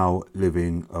 were now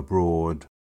living abroad.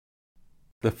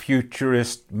 The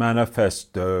Futurist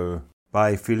Manifesto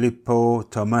by Filippo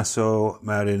Tommaso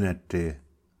Marinetti.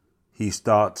 He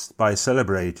starts by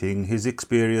celebrating his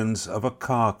experience of a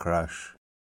car crash.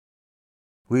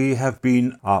 We have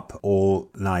been up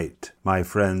all night, my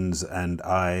friends and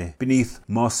I, beneath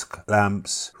mosque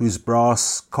lamps whose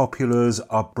brass copulars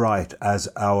are bright as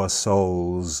our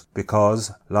souls,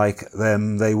 because, like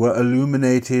them, they were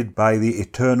illuminated by the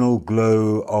eternal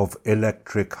glow of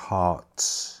electric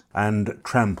hearts, and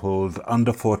trampled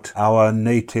underfoot our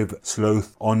native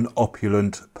sloth on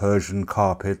opulent Persian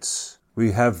carpets.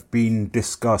 We have been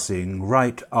discussing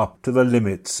right up to the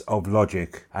limits of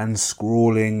logic and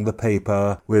scrawling the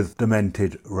paper with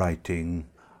demented writing.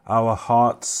 Our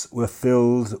hearts were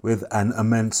filled with an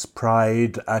immense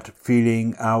pride at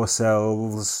feeling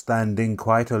ourselves standing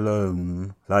quite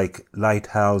alone, like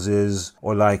lighthouses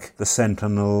or like the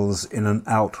sentinels in an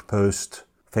outpost,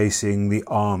 facing the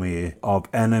army of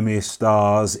enemy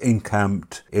stars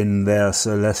encamped in their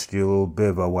celestial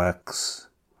bivouacs,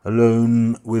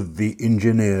 alone with the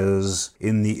engineers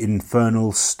in the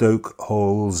infernal stoke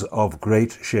holes of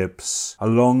great ships,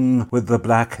 along with the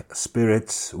black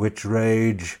spirits which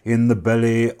rage in the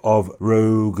belly of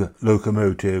rogue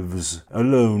locomotives,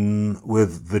 alone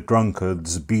with the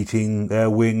drunkards beating their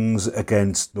wings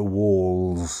against the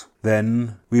walls.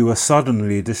 Then we were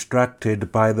suddenly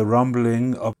distracted by the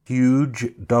rumbling of huge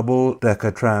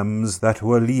double-decker trams that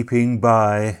were leaping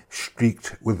by,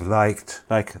 streaked with light,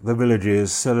 like the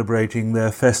villages celebrating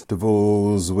their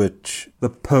festivals which the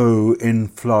Po in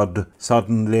flood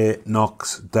suddenly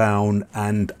knocks down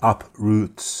and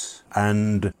uproots,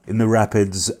 and in the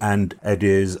rapids and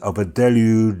eddies of a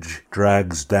deluge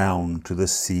drags down to the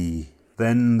sea.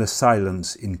 then the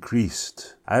silence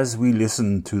increased, as we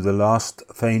listened to the last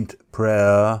faint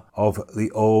prayer of the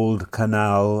old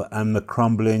canal and the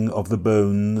crumbling of the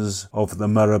bones of the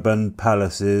moribund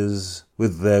palaces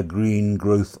with their green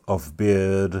growth of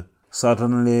beard.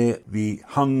 Suddenly the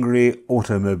hungry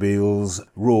automobiles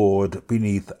roared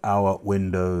beneath our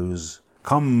windows.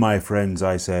 "Come, my friends,"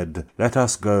 I said, "let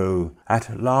us go.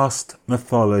 At last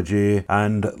mythology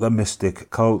and the mystic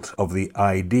cult of the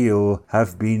ideal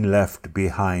have been left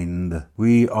behind.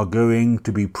 We are going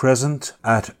to be present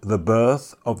at the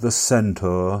birth of the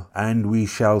centaur, and we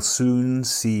shall soon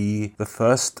see the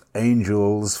first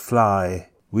angels fly.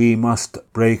 We must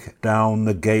break down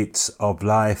the gates of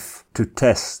life to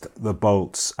test the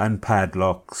bolts and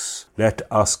padlocks. Let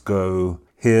us go.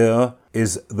 Here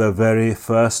is the very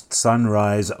first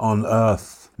sunrise on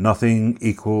earth. Nothing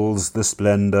equals the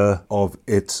splendor of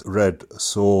its red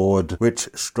sword, which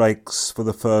strikes for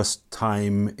the first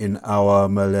time in our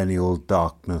millennial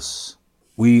darkness."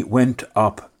 We went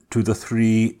up to the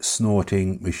 3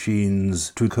 snorting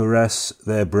machines to caress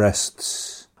their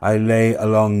breasts. I lay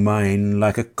along mine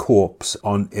like a corpse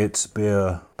on its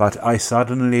bier, but I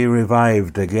suddenly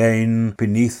revived again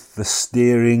beneath the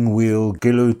steering wheel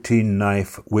guillotine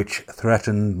knife which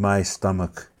threatened my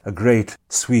stomach. A great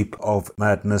sweep of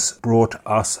madness brought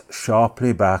us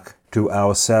sharply back to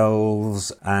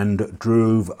ourselves and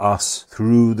drove us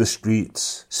through the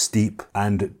streets, steep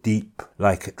and deep,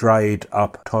 like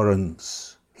dried-up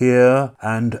torrents. Here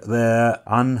and there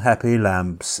unhappy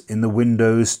lamps in the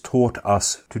windows taught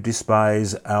us to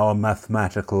despise our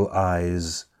mathematical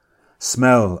eyes.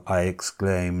 "Smell," I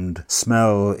exclaimed,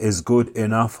 "smell is good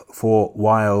enough for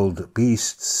wild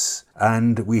beasts,"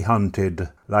 and we hunted,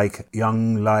 like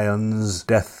young lions,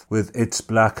 death with its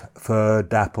black fur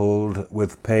dappled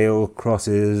with pale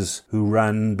crosses, who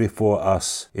ran before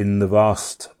us in the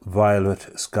vast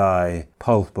violet sky,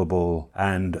 palpable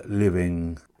and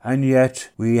living. And yet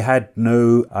we had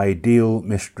no ideal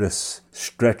mistress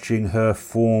stretching her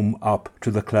form up to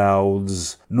the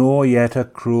clouds, nor yet a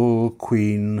cruel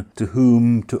queen to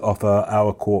whom to offer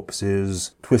our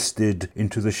corpses, twisted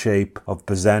into the shape of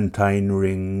Byzantine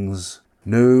rings.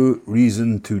 No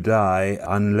reason to die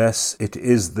unless it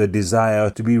is the desire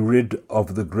to be rid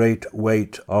of the great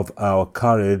weight of our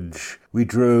courage. We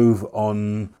drove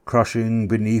on, crushing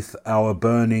beneath our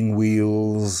burning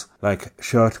wheels, like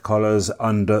shirt-collars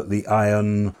under the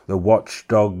iron, the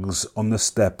watchdogs on the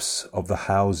steps of the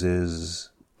houses.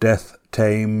 Death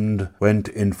tamed went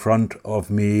in front of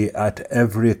me at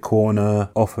every corner,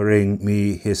 offering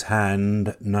me his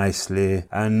hand nicely,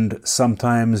 and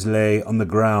sometimes lay on the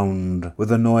ground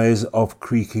with a noise of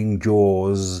creaking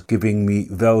jaws, giving me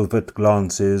velvet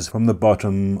glances from the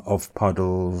bottom of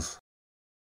puddles.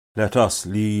 Let us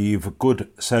leave good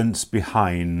sense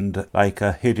behind like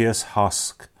a hideous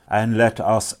husk, and let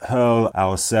us hurl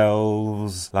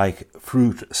ourselves, like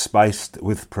fruit spiced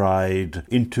with pride,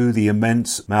 into the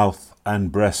immense mouth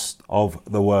and breast of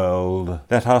the world.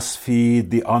 Let us feed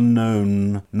the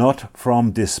unknown, not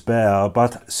from despair,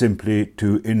 but simply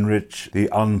to enrich the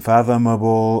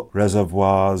unfathomable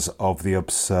reservoirs of the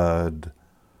absurd.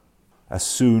 As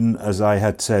soon as I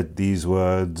had said these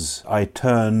words, I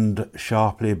turned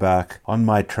sharply back on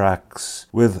my tracks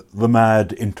with the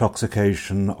mad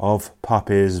intoxication of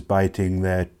puppies biting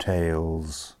their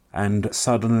tails. And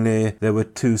suddenly there were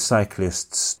 2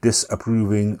 cyclists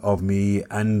disapproving of me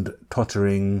and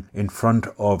tottering in front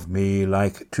of me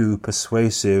like 2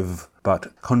 persuasive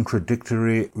but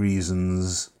contradictory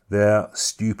reasons. Their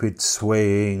stupid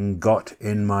swaying got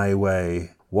in my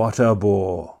way. What a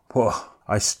bore! Pooh!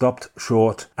 I stopped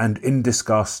short and in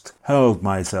disgust hurled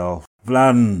myself,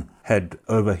 Vlan, head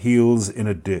over heels in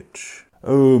a ditch.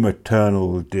 Oh,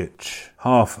 maternal ditch,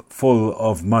 half full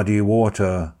of muddy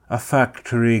water, a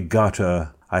factory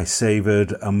gutter. I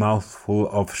savoured a mouthful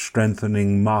of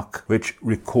strengthening muck which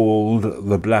recalled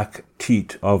the black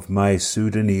teat of my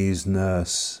Sudanese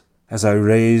nurse. As I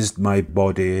raised my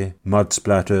body,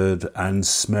 mud-splattered and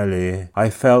smelly, I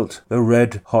felt the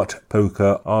red-hot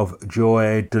poker of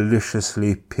joy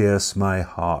deliciously pierce my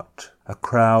heart. A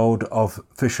crowd of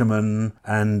fishermen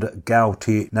and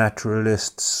gouty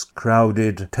naturalists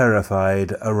crowded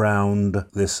terrified around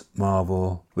this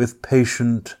marvel. With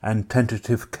patient and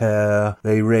tentative care,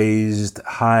 they raised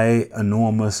high,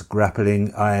 enormous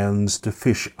grappling irons to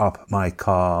fish up my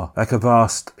car, like a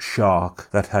vast shark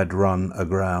that had run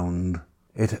aground.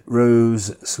 It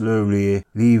rose slowly,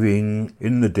 leaving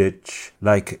in the ditch,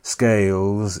 like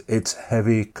scales, its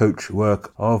heavy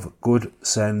coachwork of good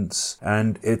sense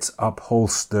and its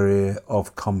upholstery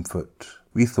of comfort.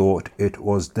 We thought it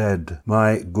was dead,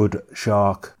 my good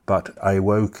shark, but I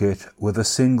woke it with a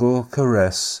single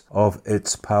caress of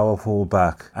its powerful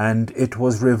back, and it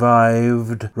was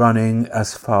revived, running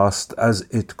as fast as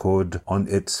it could on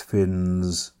its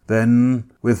fins.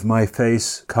 Then, with my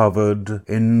face covered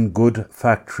in good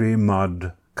factory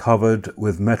mud, covered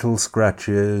with metal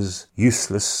scratches,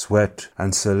 useless sweat,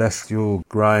 and celestial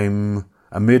grime,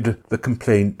 amid the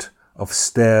complaint of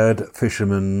stared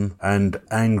fishermen and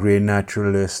angry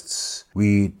naturalists,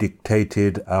 we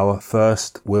dictated our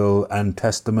first will and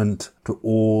testament to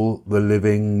all the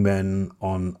living men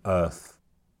on earth.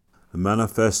 The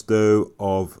Manifesto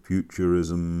of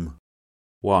Futurism.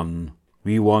 1.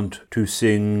 We want to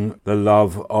sing the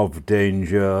love of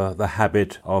danger, the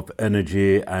habit of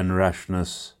energy and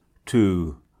rashness.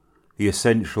 2. The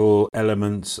essential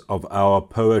elements of our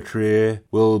poetry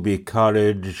will be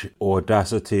courage,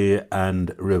 audacity,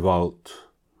 and revolt.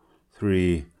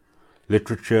 3.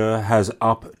 Literature has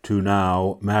up to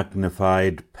now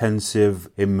magnified pensive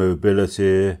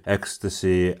immobility,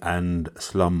 ecstasy, and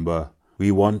slumber. We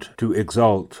want to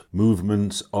exalt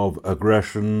movements of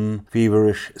aggression,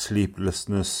 feverish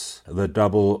sleeplessness, the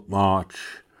double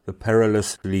march, the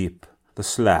perilous leap, the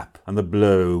slap, and the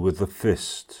blow with the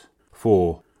fist.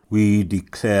 4. We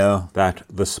declare that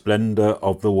the splendor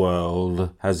of the world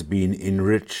has been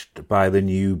enriched by the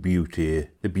new beauty,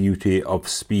 the beauty of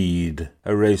speed,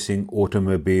 a racing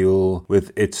automobile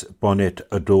with its bonnet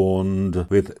adorned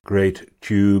with great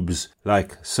tubes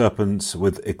like serpents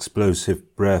with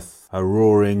explosive breath, a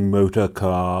roaring motor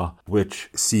car which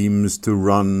seems to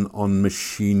run on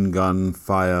machine gun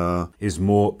fire is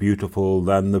more beautiful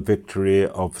than the victory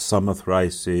of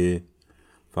Samothrace.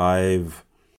 5.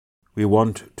 We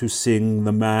want to sing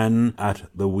the man at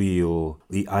the wheel,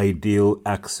 the ideal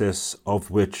axis of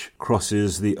which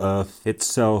crosses the earth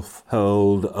itself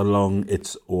hurled along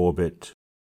its orbit.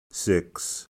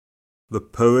 6. The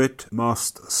poet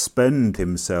must spend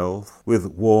himself with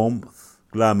warmth,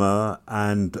 glamour,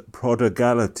 and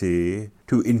prodigality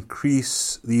to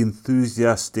increase the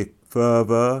enthusiastic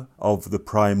fervour of the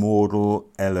primordial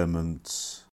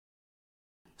elements.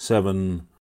 7.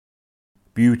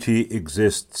 Beauty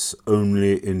exists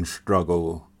only in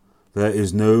struggle. There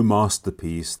is no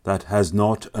masterpiece that has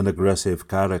not an aggressive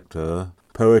character.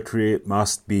 Poetry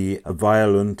must be a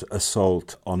violent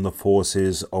assault on the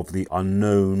forces of the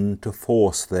unknown to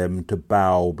force them to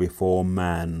bow before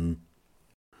man.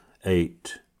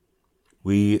 8.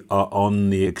 We are on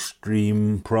the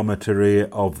extreme promontory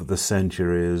of the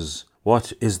centuries.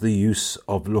 What is the use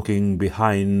of looking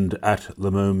behind at the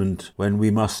moment when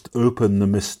we must open the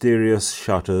mysterious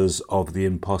shutters of the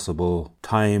impossible?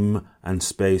 Time and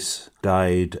space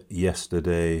died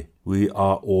yesterday. We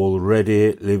are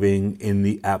already living in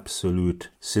the absolute,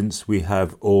 since we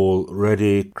have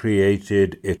already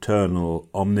created eternal,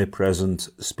 omnipresent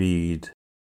speed.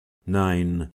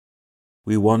 9.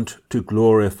 We want to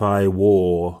glorify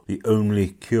war, the only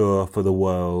cure for the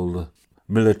world.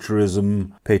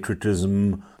 Militarism,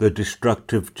 patriotism, the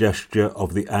destructive gesture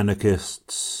of the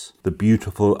anarchists, the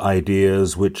beautiful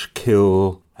ideas which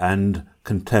kill, and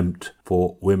contempt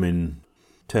for women.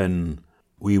 10.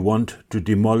 We want to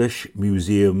demolish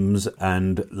museums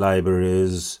and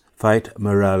libraries, fight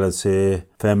morality,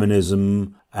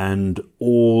 feminism, and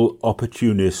all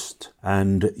opportunist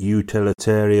and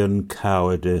utilitarian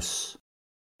cowardice.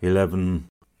 11.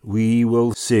 We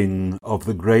will sing of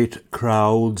the great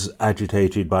crowds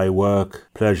agitated by work,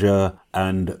 pleasure,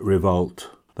 and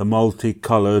revolt, the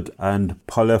multicoloured and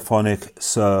polyphonic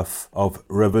surf of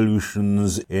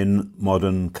revolutions in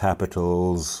modern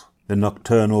capitals, the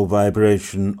nocturnal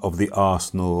vibration of the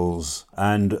arsenals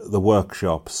and the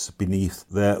workshops beneath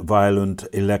their violent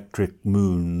electric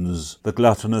moons, the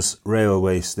gluttonous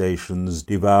railway stations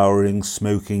devouring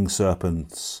smoking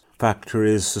serpents,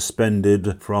 factories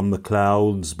suspended from the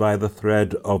clouds by the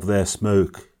thread of their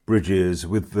smoke, bridges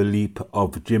with the leap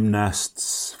of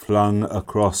gymnasts flung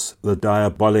across the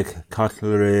diabolic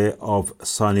cutlery of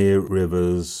sunny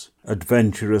rivers,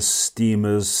 adventurous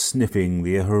steamers sniffing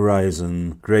the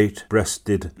horizon,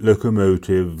 great-breasted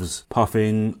locomotives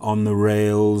puffing on the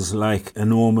rails like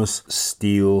enormous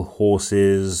steel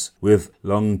horses with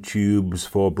long tubes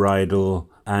for bridle,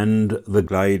 and the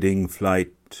gliding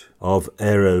flight of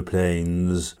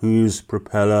aeroplanes whose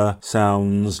propeller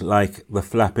sounds like the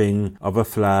flapping of a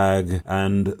flag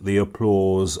and the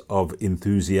applause of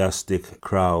enthusiastic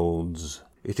crowds.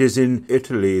 It is in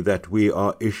Italy that we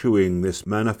are issuing this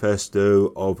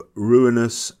manifesto of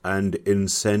ruinous and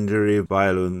incendiary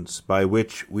violence by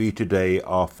which we today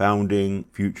are founding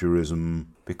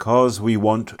futurism, because we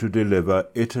want to deliver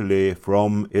Italy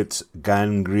from its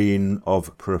gangrene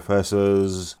of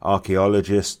professors,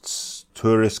 archaeologists,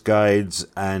 tourist guides,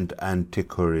 and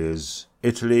antiquaries.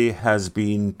 Italy has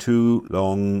been too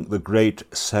long the great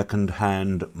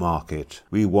second-hand market.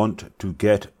 We want to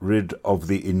get rid of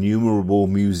the innumerable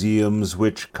museums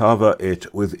which cover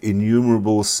it with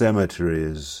innumerable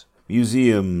cemeteries.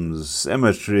 Museums,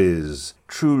 cemeteries,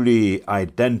 truly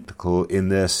identical in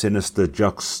their sinister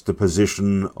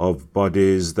juxtaposition of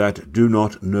bodies that do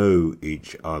not know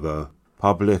each other.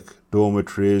 Public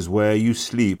dormitories where you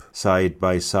sleep side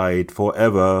by side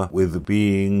forever with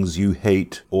beings you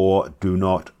hate or do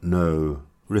not know.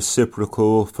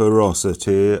 Reciprocal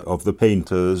ferocity of the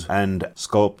painters and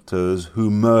sculptors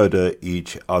who murder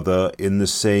each other in the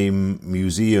same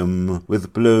museum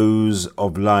with blows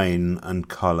of line and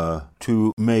colour,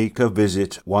 to make a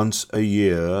visit once a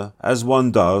year, as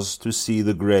one does to see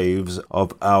the graves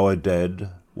of our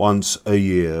dead, once a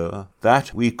year,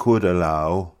 that we could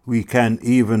allow. We can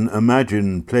even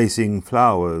imagine placing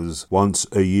flowers once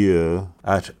a year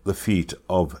at the feet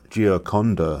of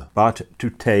Gioconda. But to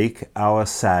take our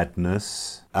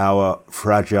sadness, our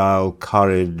fragile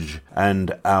courage,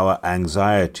 and our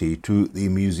anxiety to the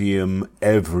museum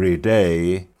every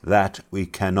day, that we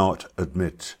cannot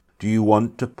admit. Do you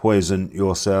want to poison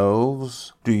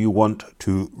yourselves? Do you want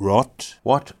to rot?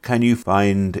 What can you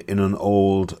find in an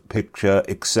old picture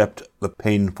except the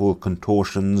painful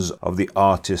contortions of the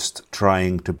artist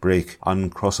trying to break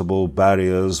uncrossable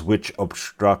barriers which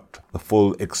obstruct the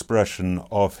full expression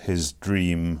of his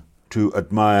dream? To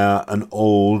admire an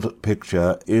old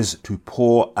picture is to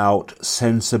pour out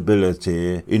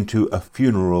sensibility into a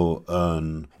funeral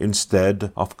urn,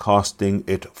 instead of casting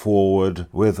it forward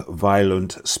with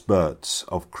violent spurts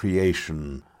of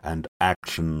creation and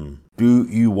action. Do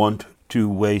you want to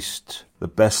waste the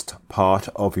best part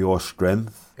of your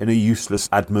strength in a useless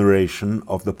admiration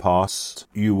of the past?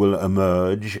 You will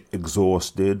emerge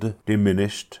exhausted,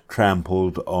 diminished,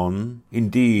 trampled on.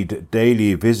 Indeed,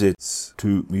 daily visits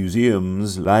to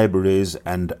museums, libraries,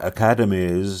 and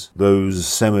academies, those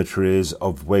cemeteries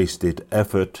of wasted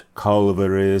effort,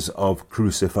 calvaries of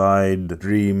crucified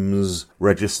dreams,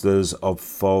 registers of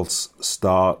false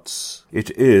starts.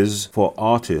 It is, for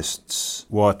artists,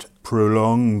 what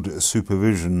prolonged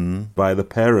supervision by the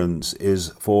parents is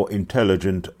for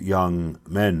intelligent young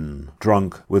men,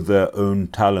 drunk with their own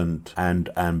talent and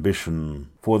ambition.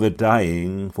 For the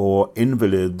dying, for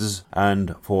invalids,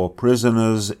 and for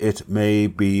prisoners it may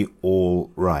be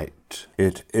all right.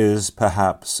 It is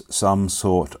perhaps some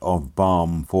sort of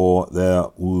balm for their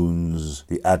wounds,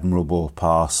 the admirable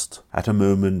past, at a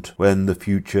moment when the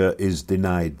future is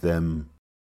denied them.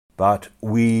 But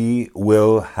we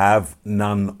will have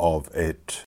none of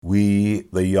it. We,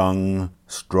 the young,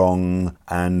 strong,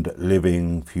 and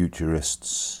living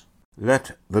futurists.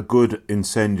 Let the good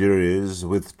incendiaries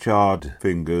with charred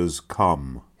fingers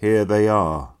come. Here they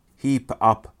are. Heap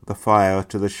up the fire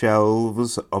to the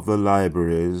shelves of the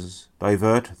libraries.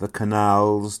 Divert the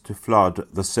canals to flood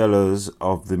the cellars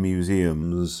of the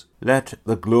museums. Let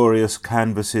the glorious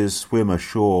canvases swim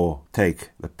ashore. Take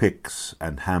the picks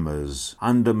and hammers.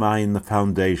 Undermine the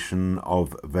foundation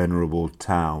of venerable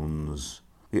towns.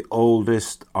 The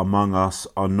oldest among us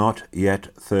are not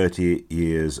yet 30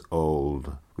 years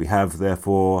old. We have,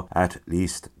 therefore, at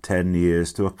least 10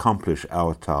 years to accomplish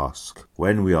our task.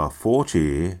 When we are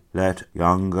 40, let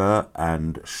younger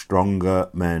and stronger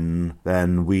men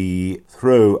than we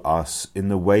throw us in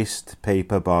the waste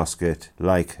paper basket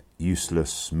like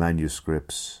useless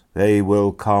manuscripts. They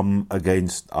will come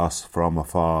against us from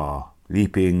afar,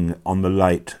 leaping on the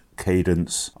light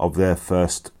cadence of their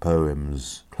first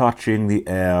poems, clutching the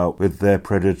air with their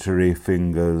predatory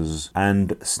fingers,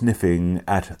 and sniffing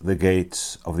at the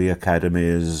gates of the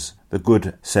academies the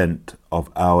good scent of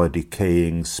our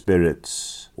decaying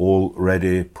spirits,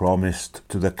 already promised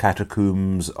to the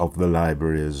catacombs of the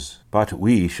libraries. But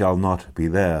we shall not be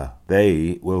there.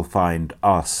 They will find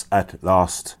us at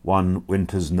last one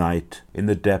winter's night in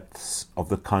the depths of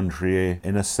the country,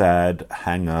 in a sad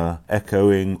hangar,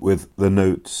 echoing with the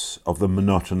notes of the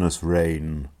monotonous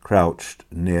rain, crouched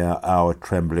near our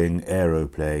trembling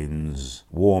aeroplanes,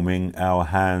 warming our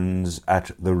hands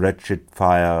at the wretched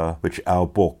fire which our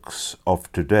books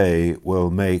of today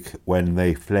will make when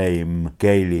they flame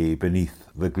gaily beneath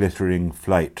the glittering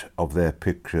flight of their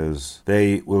pictures.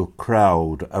 They will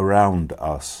crowd around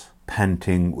us,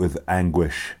 panting with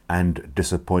anguish and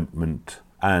disappointment,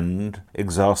 and,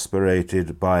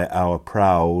 exasperated by our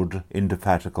proud,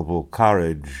 indefatigable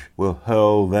courage, will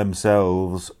hurl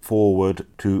themselves forward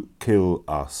to kill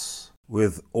us.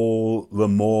 with all the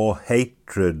more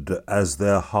hatred as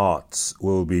their hearts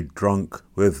will be drunk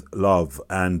with love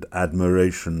and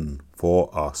admiration for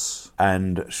us,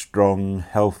 and strong,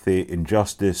 healthy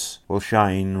injustice will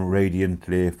shine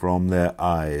radiantly from their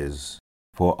eyes.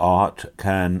 For art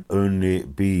can only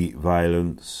be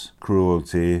violence,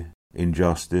 cruelty,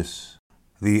 injustice.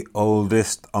 The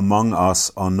oldest among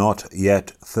us are not yet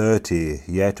 30,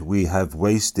 yet we have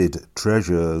wasted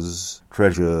treasures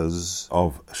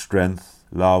of strength,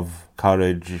 love,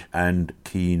 courage, and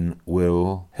keen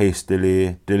will,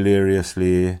 hastily,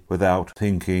 deliriously, without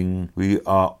thinking. We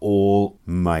are all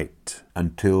might,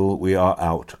 until we are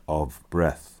out of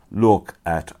breath. Look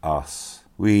at us.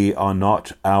 We are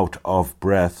not out of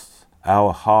breath.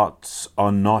 Our hearts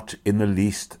are not in the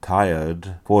least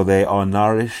tired, for they are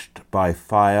nourished by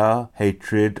fire,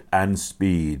 hatred, and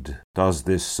speed. Does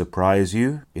this surprise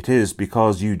you? It is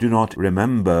because you do not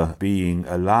remember being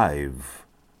alive.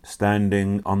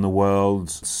 Standing on the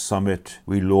world's summit,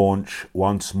 we launch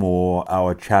once more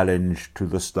our challenge to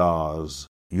the stars.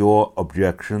 Your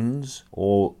objections?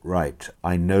 All right,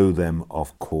 I know them,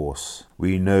 of course.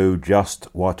 We know just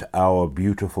what our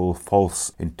beautiful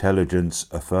false intelligence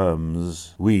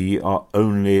affirms. We are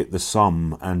only the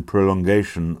sum and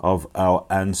prolongation of our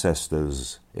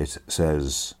ancestors, it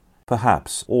says.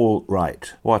 Perhaps, all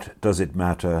right, what does it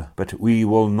matter? But we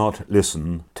will not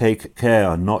listen. Take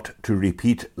care not to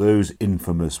repeat those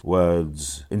infamous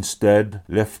words. Instead,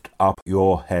 lift up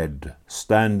your head.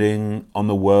 Standing on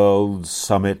the world's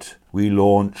summit, we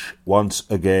launch once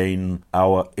again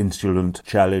our insolent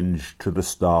challenge to the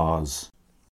stars.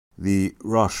 The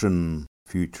Russian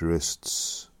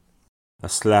Futurists. A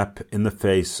slap in the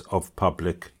face of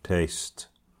public taste.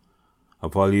 A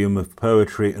volume of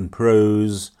poetry and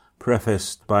prose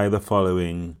prefaced by the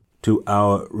following: to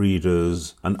our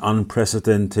readers, an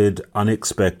unprecedented,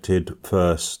 unexpected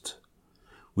first.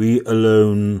 We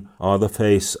alone are the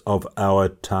face of our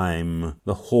time.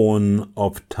 The horn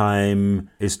of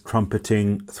time is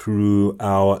trumpeting through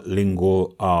our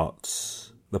lingual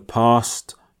arts. The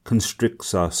past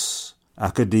constricts us.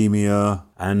 Academia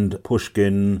and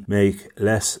Pushkin make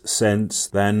less sense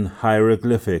than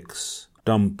hieroglyphics.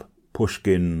 Dump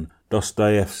Pushkin,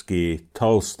 Dostoevsky,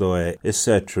 Tolstoy,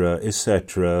 etc.,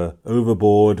 etc.,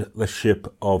 overboard the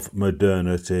ship of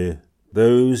modernity.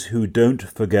 Those who don't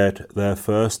forget their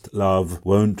first love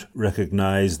won't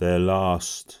recognize their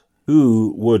last.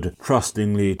 Who would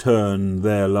trustingly turn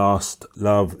their last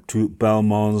love to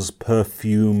Balmain's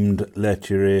perfumed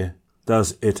lechery?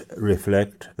 Does it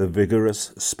reflect the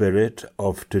vigorous spirit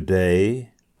of today?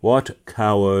 What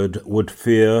coward would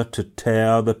fear to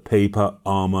tear the paper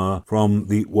armor from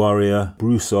the warrior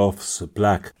Brusilov's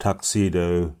black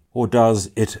tuxedo? Or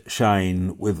does it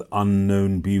shine with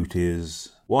unknown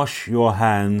beauties? Wash your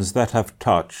hands that have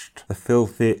touched the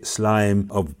filthy slime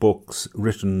of books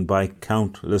written by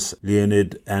countless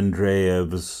Leonid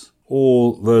Andreevs.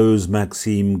 All those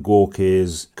Maxim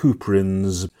Gorkys,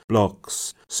 Kuprins,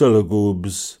 Blochs,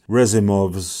 Sologovs,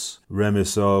 Rezimovs,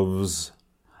 Remisovs,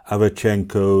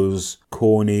 Avachenkos,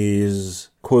 Kornys,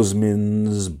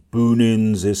 Kuzmins,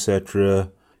 Bunins,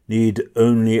 etc., need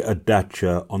only a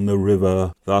dacha on the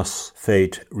river. Thus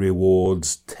fate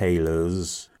rewards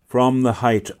tailors. From the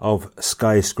height of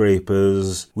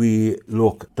skyscrapers, we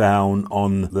look down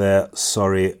on their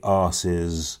sorry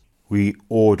arses. We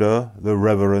order the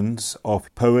reverence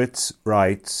of poets'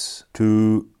 rights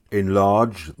to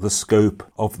enlarge the scope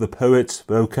of the poet's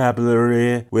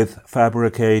vocabulary with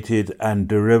fabricated and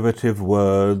derivative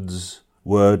words,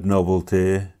 word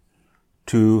novelty,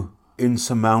 to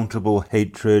insurmountable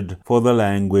hatred for the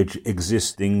language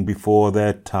existing before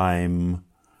their time,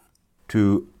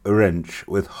 to wrench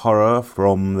with horror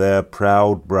from their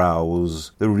proud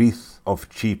brows the wreath of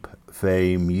cheap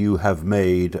fame you have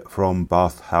made from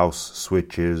bathhouse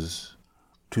switches,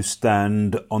 to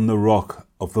stand on the rock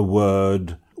of the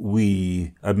word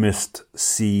we amidst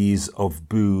seas of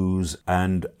booze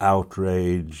and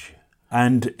outrage.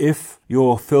 And if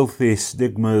your filthy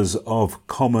stigmas of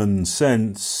common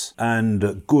sense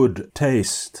and good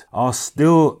taste are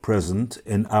still present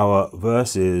in our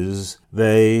verses,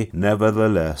 they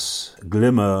nevertheless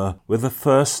glimmer with the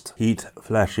first heat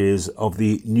flashes of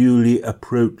the newly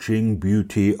approaching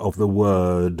beauty of the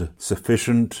word,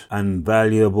 sufficient and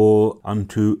valuable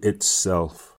unto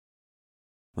itself.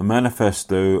 The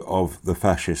manifesto of the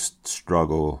fascist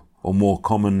struggle, or more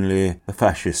commonly, the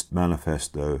Fascist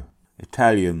Manifesto.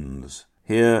 Italians.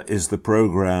 Here is the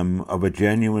program of a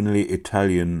genuinely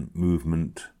Italian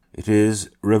movement. It is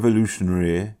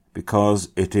revolutionary because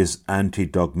it is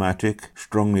anti-dogmatic,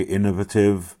 strongly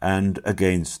innovative, and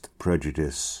against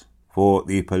prejudice. For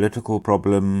the political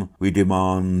problem, we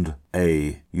demand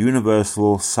A.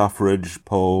 Universal suffrage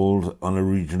polled on a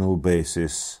regional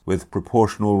basis, with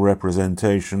proportional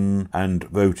representation and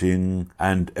voting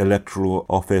and electoral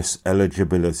office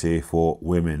eligibility for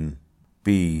women.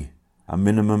 B. A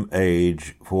minimum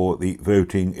age for the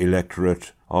voting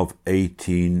electorate of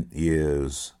 18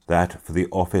 years, that for the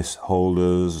office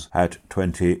holders at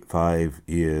 25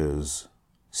 years.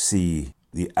 C.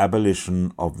 The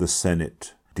abolition of the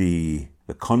Senate. D.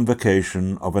 The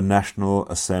convocation of a National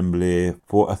Assembly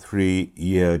for a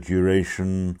 3-year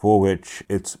duration, for which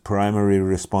its primary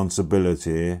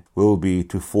responsibility will be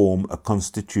to form a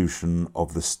constitution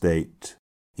of the state.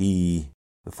 E.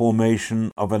 The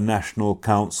formation of a National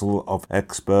Council of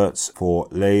Experts for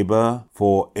labour,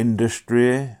 for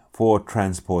industry, for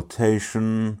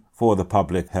transportation, for the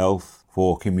public health,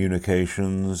 for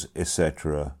communications,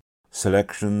 etc.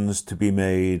 Selections to be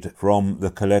made from the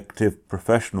collective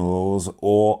professionals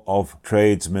or of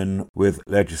tradesmen with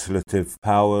legislative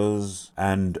powers,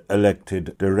 and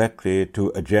elected directly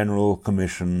to a general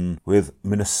commission with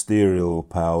ministerial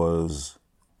powers.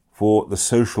 For the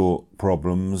social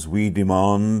problems, we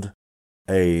demand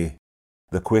A.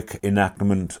 The quick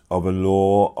enactment of a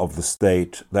law of the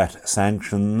state that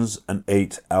sanctions an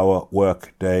 8-hour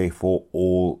work-day for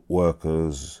all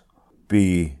workers.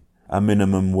 B. A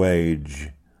minimum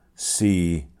wage.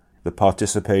 C. The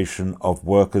participation of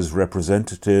workers'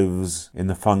 representatives in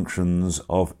the functions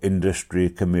of industry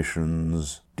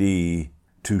commissions. D.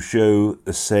 To show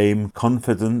the same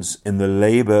confidence in the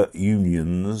labour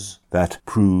unions that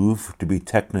prove to be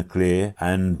technically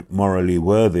and morally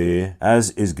worthy as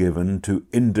is given to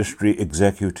industry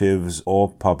executives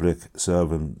or public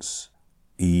servants.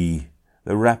 E.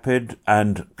 The rapid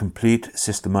and complete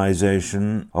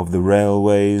systemization of the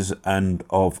railways and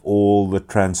of all the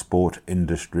transport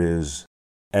industries.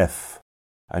 F.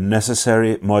 A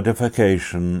necessary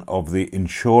modification of the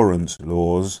insurance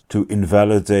laws to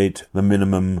invalidate the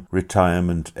minimum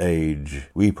retirement age.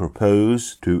 We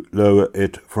propose to lower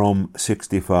it from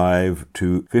 65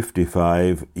 to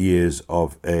 55 years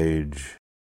of age.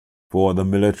 For the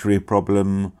military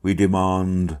problem, we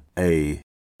demand A.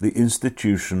 The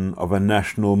institution of a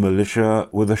national militia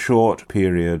with a short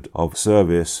period of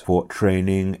service for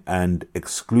training and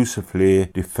exclusively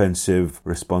defensive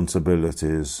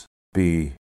responsibilities.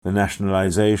 B. The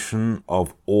nationalization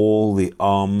of all the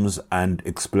arms and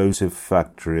explosive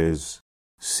factories.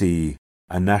 C.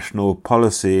 A national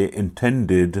policy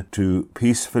intended to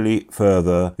peacefully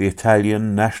further the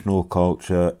Italian national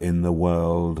culture in the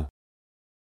world.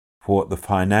 For the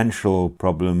financial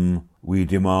problem, we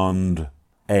demand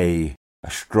A. A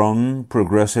strong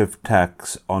progressive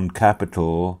tax on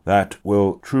capital that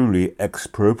will truly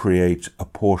expropriate a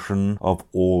portion of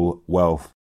all wealth.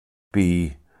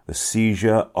 B. The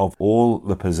seizure of all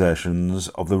the possessions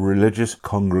of the religious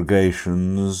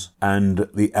congregations and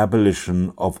the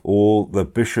abolition of all the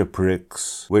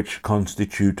bishoprics which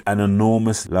constitute an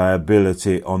enormous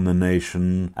liability on the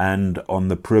nation and on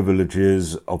the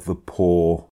privileges of the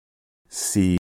poor. C.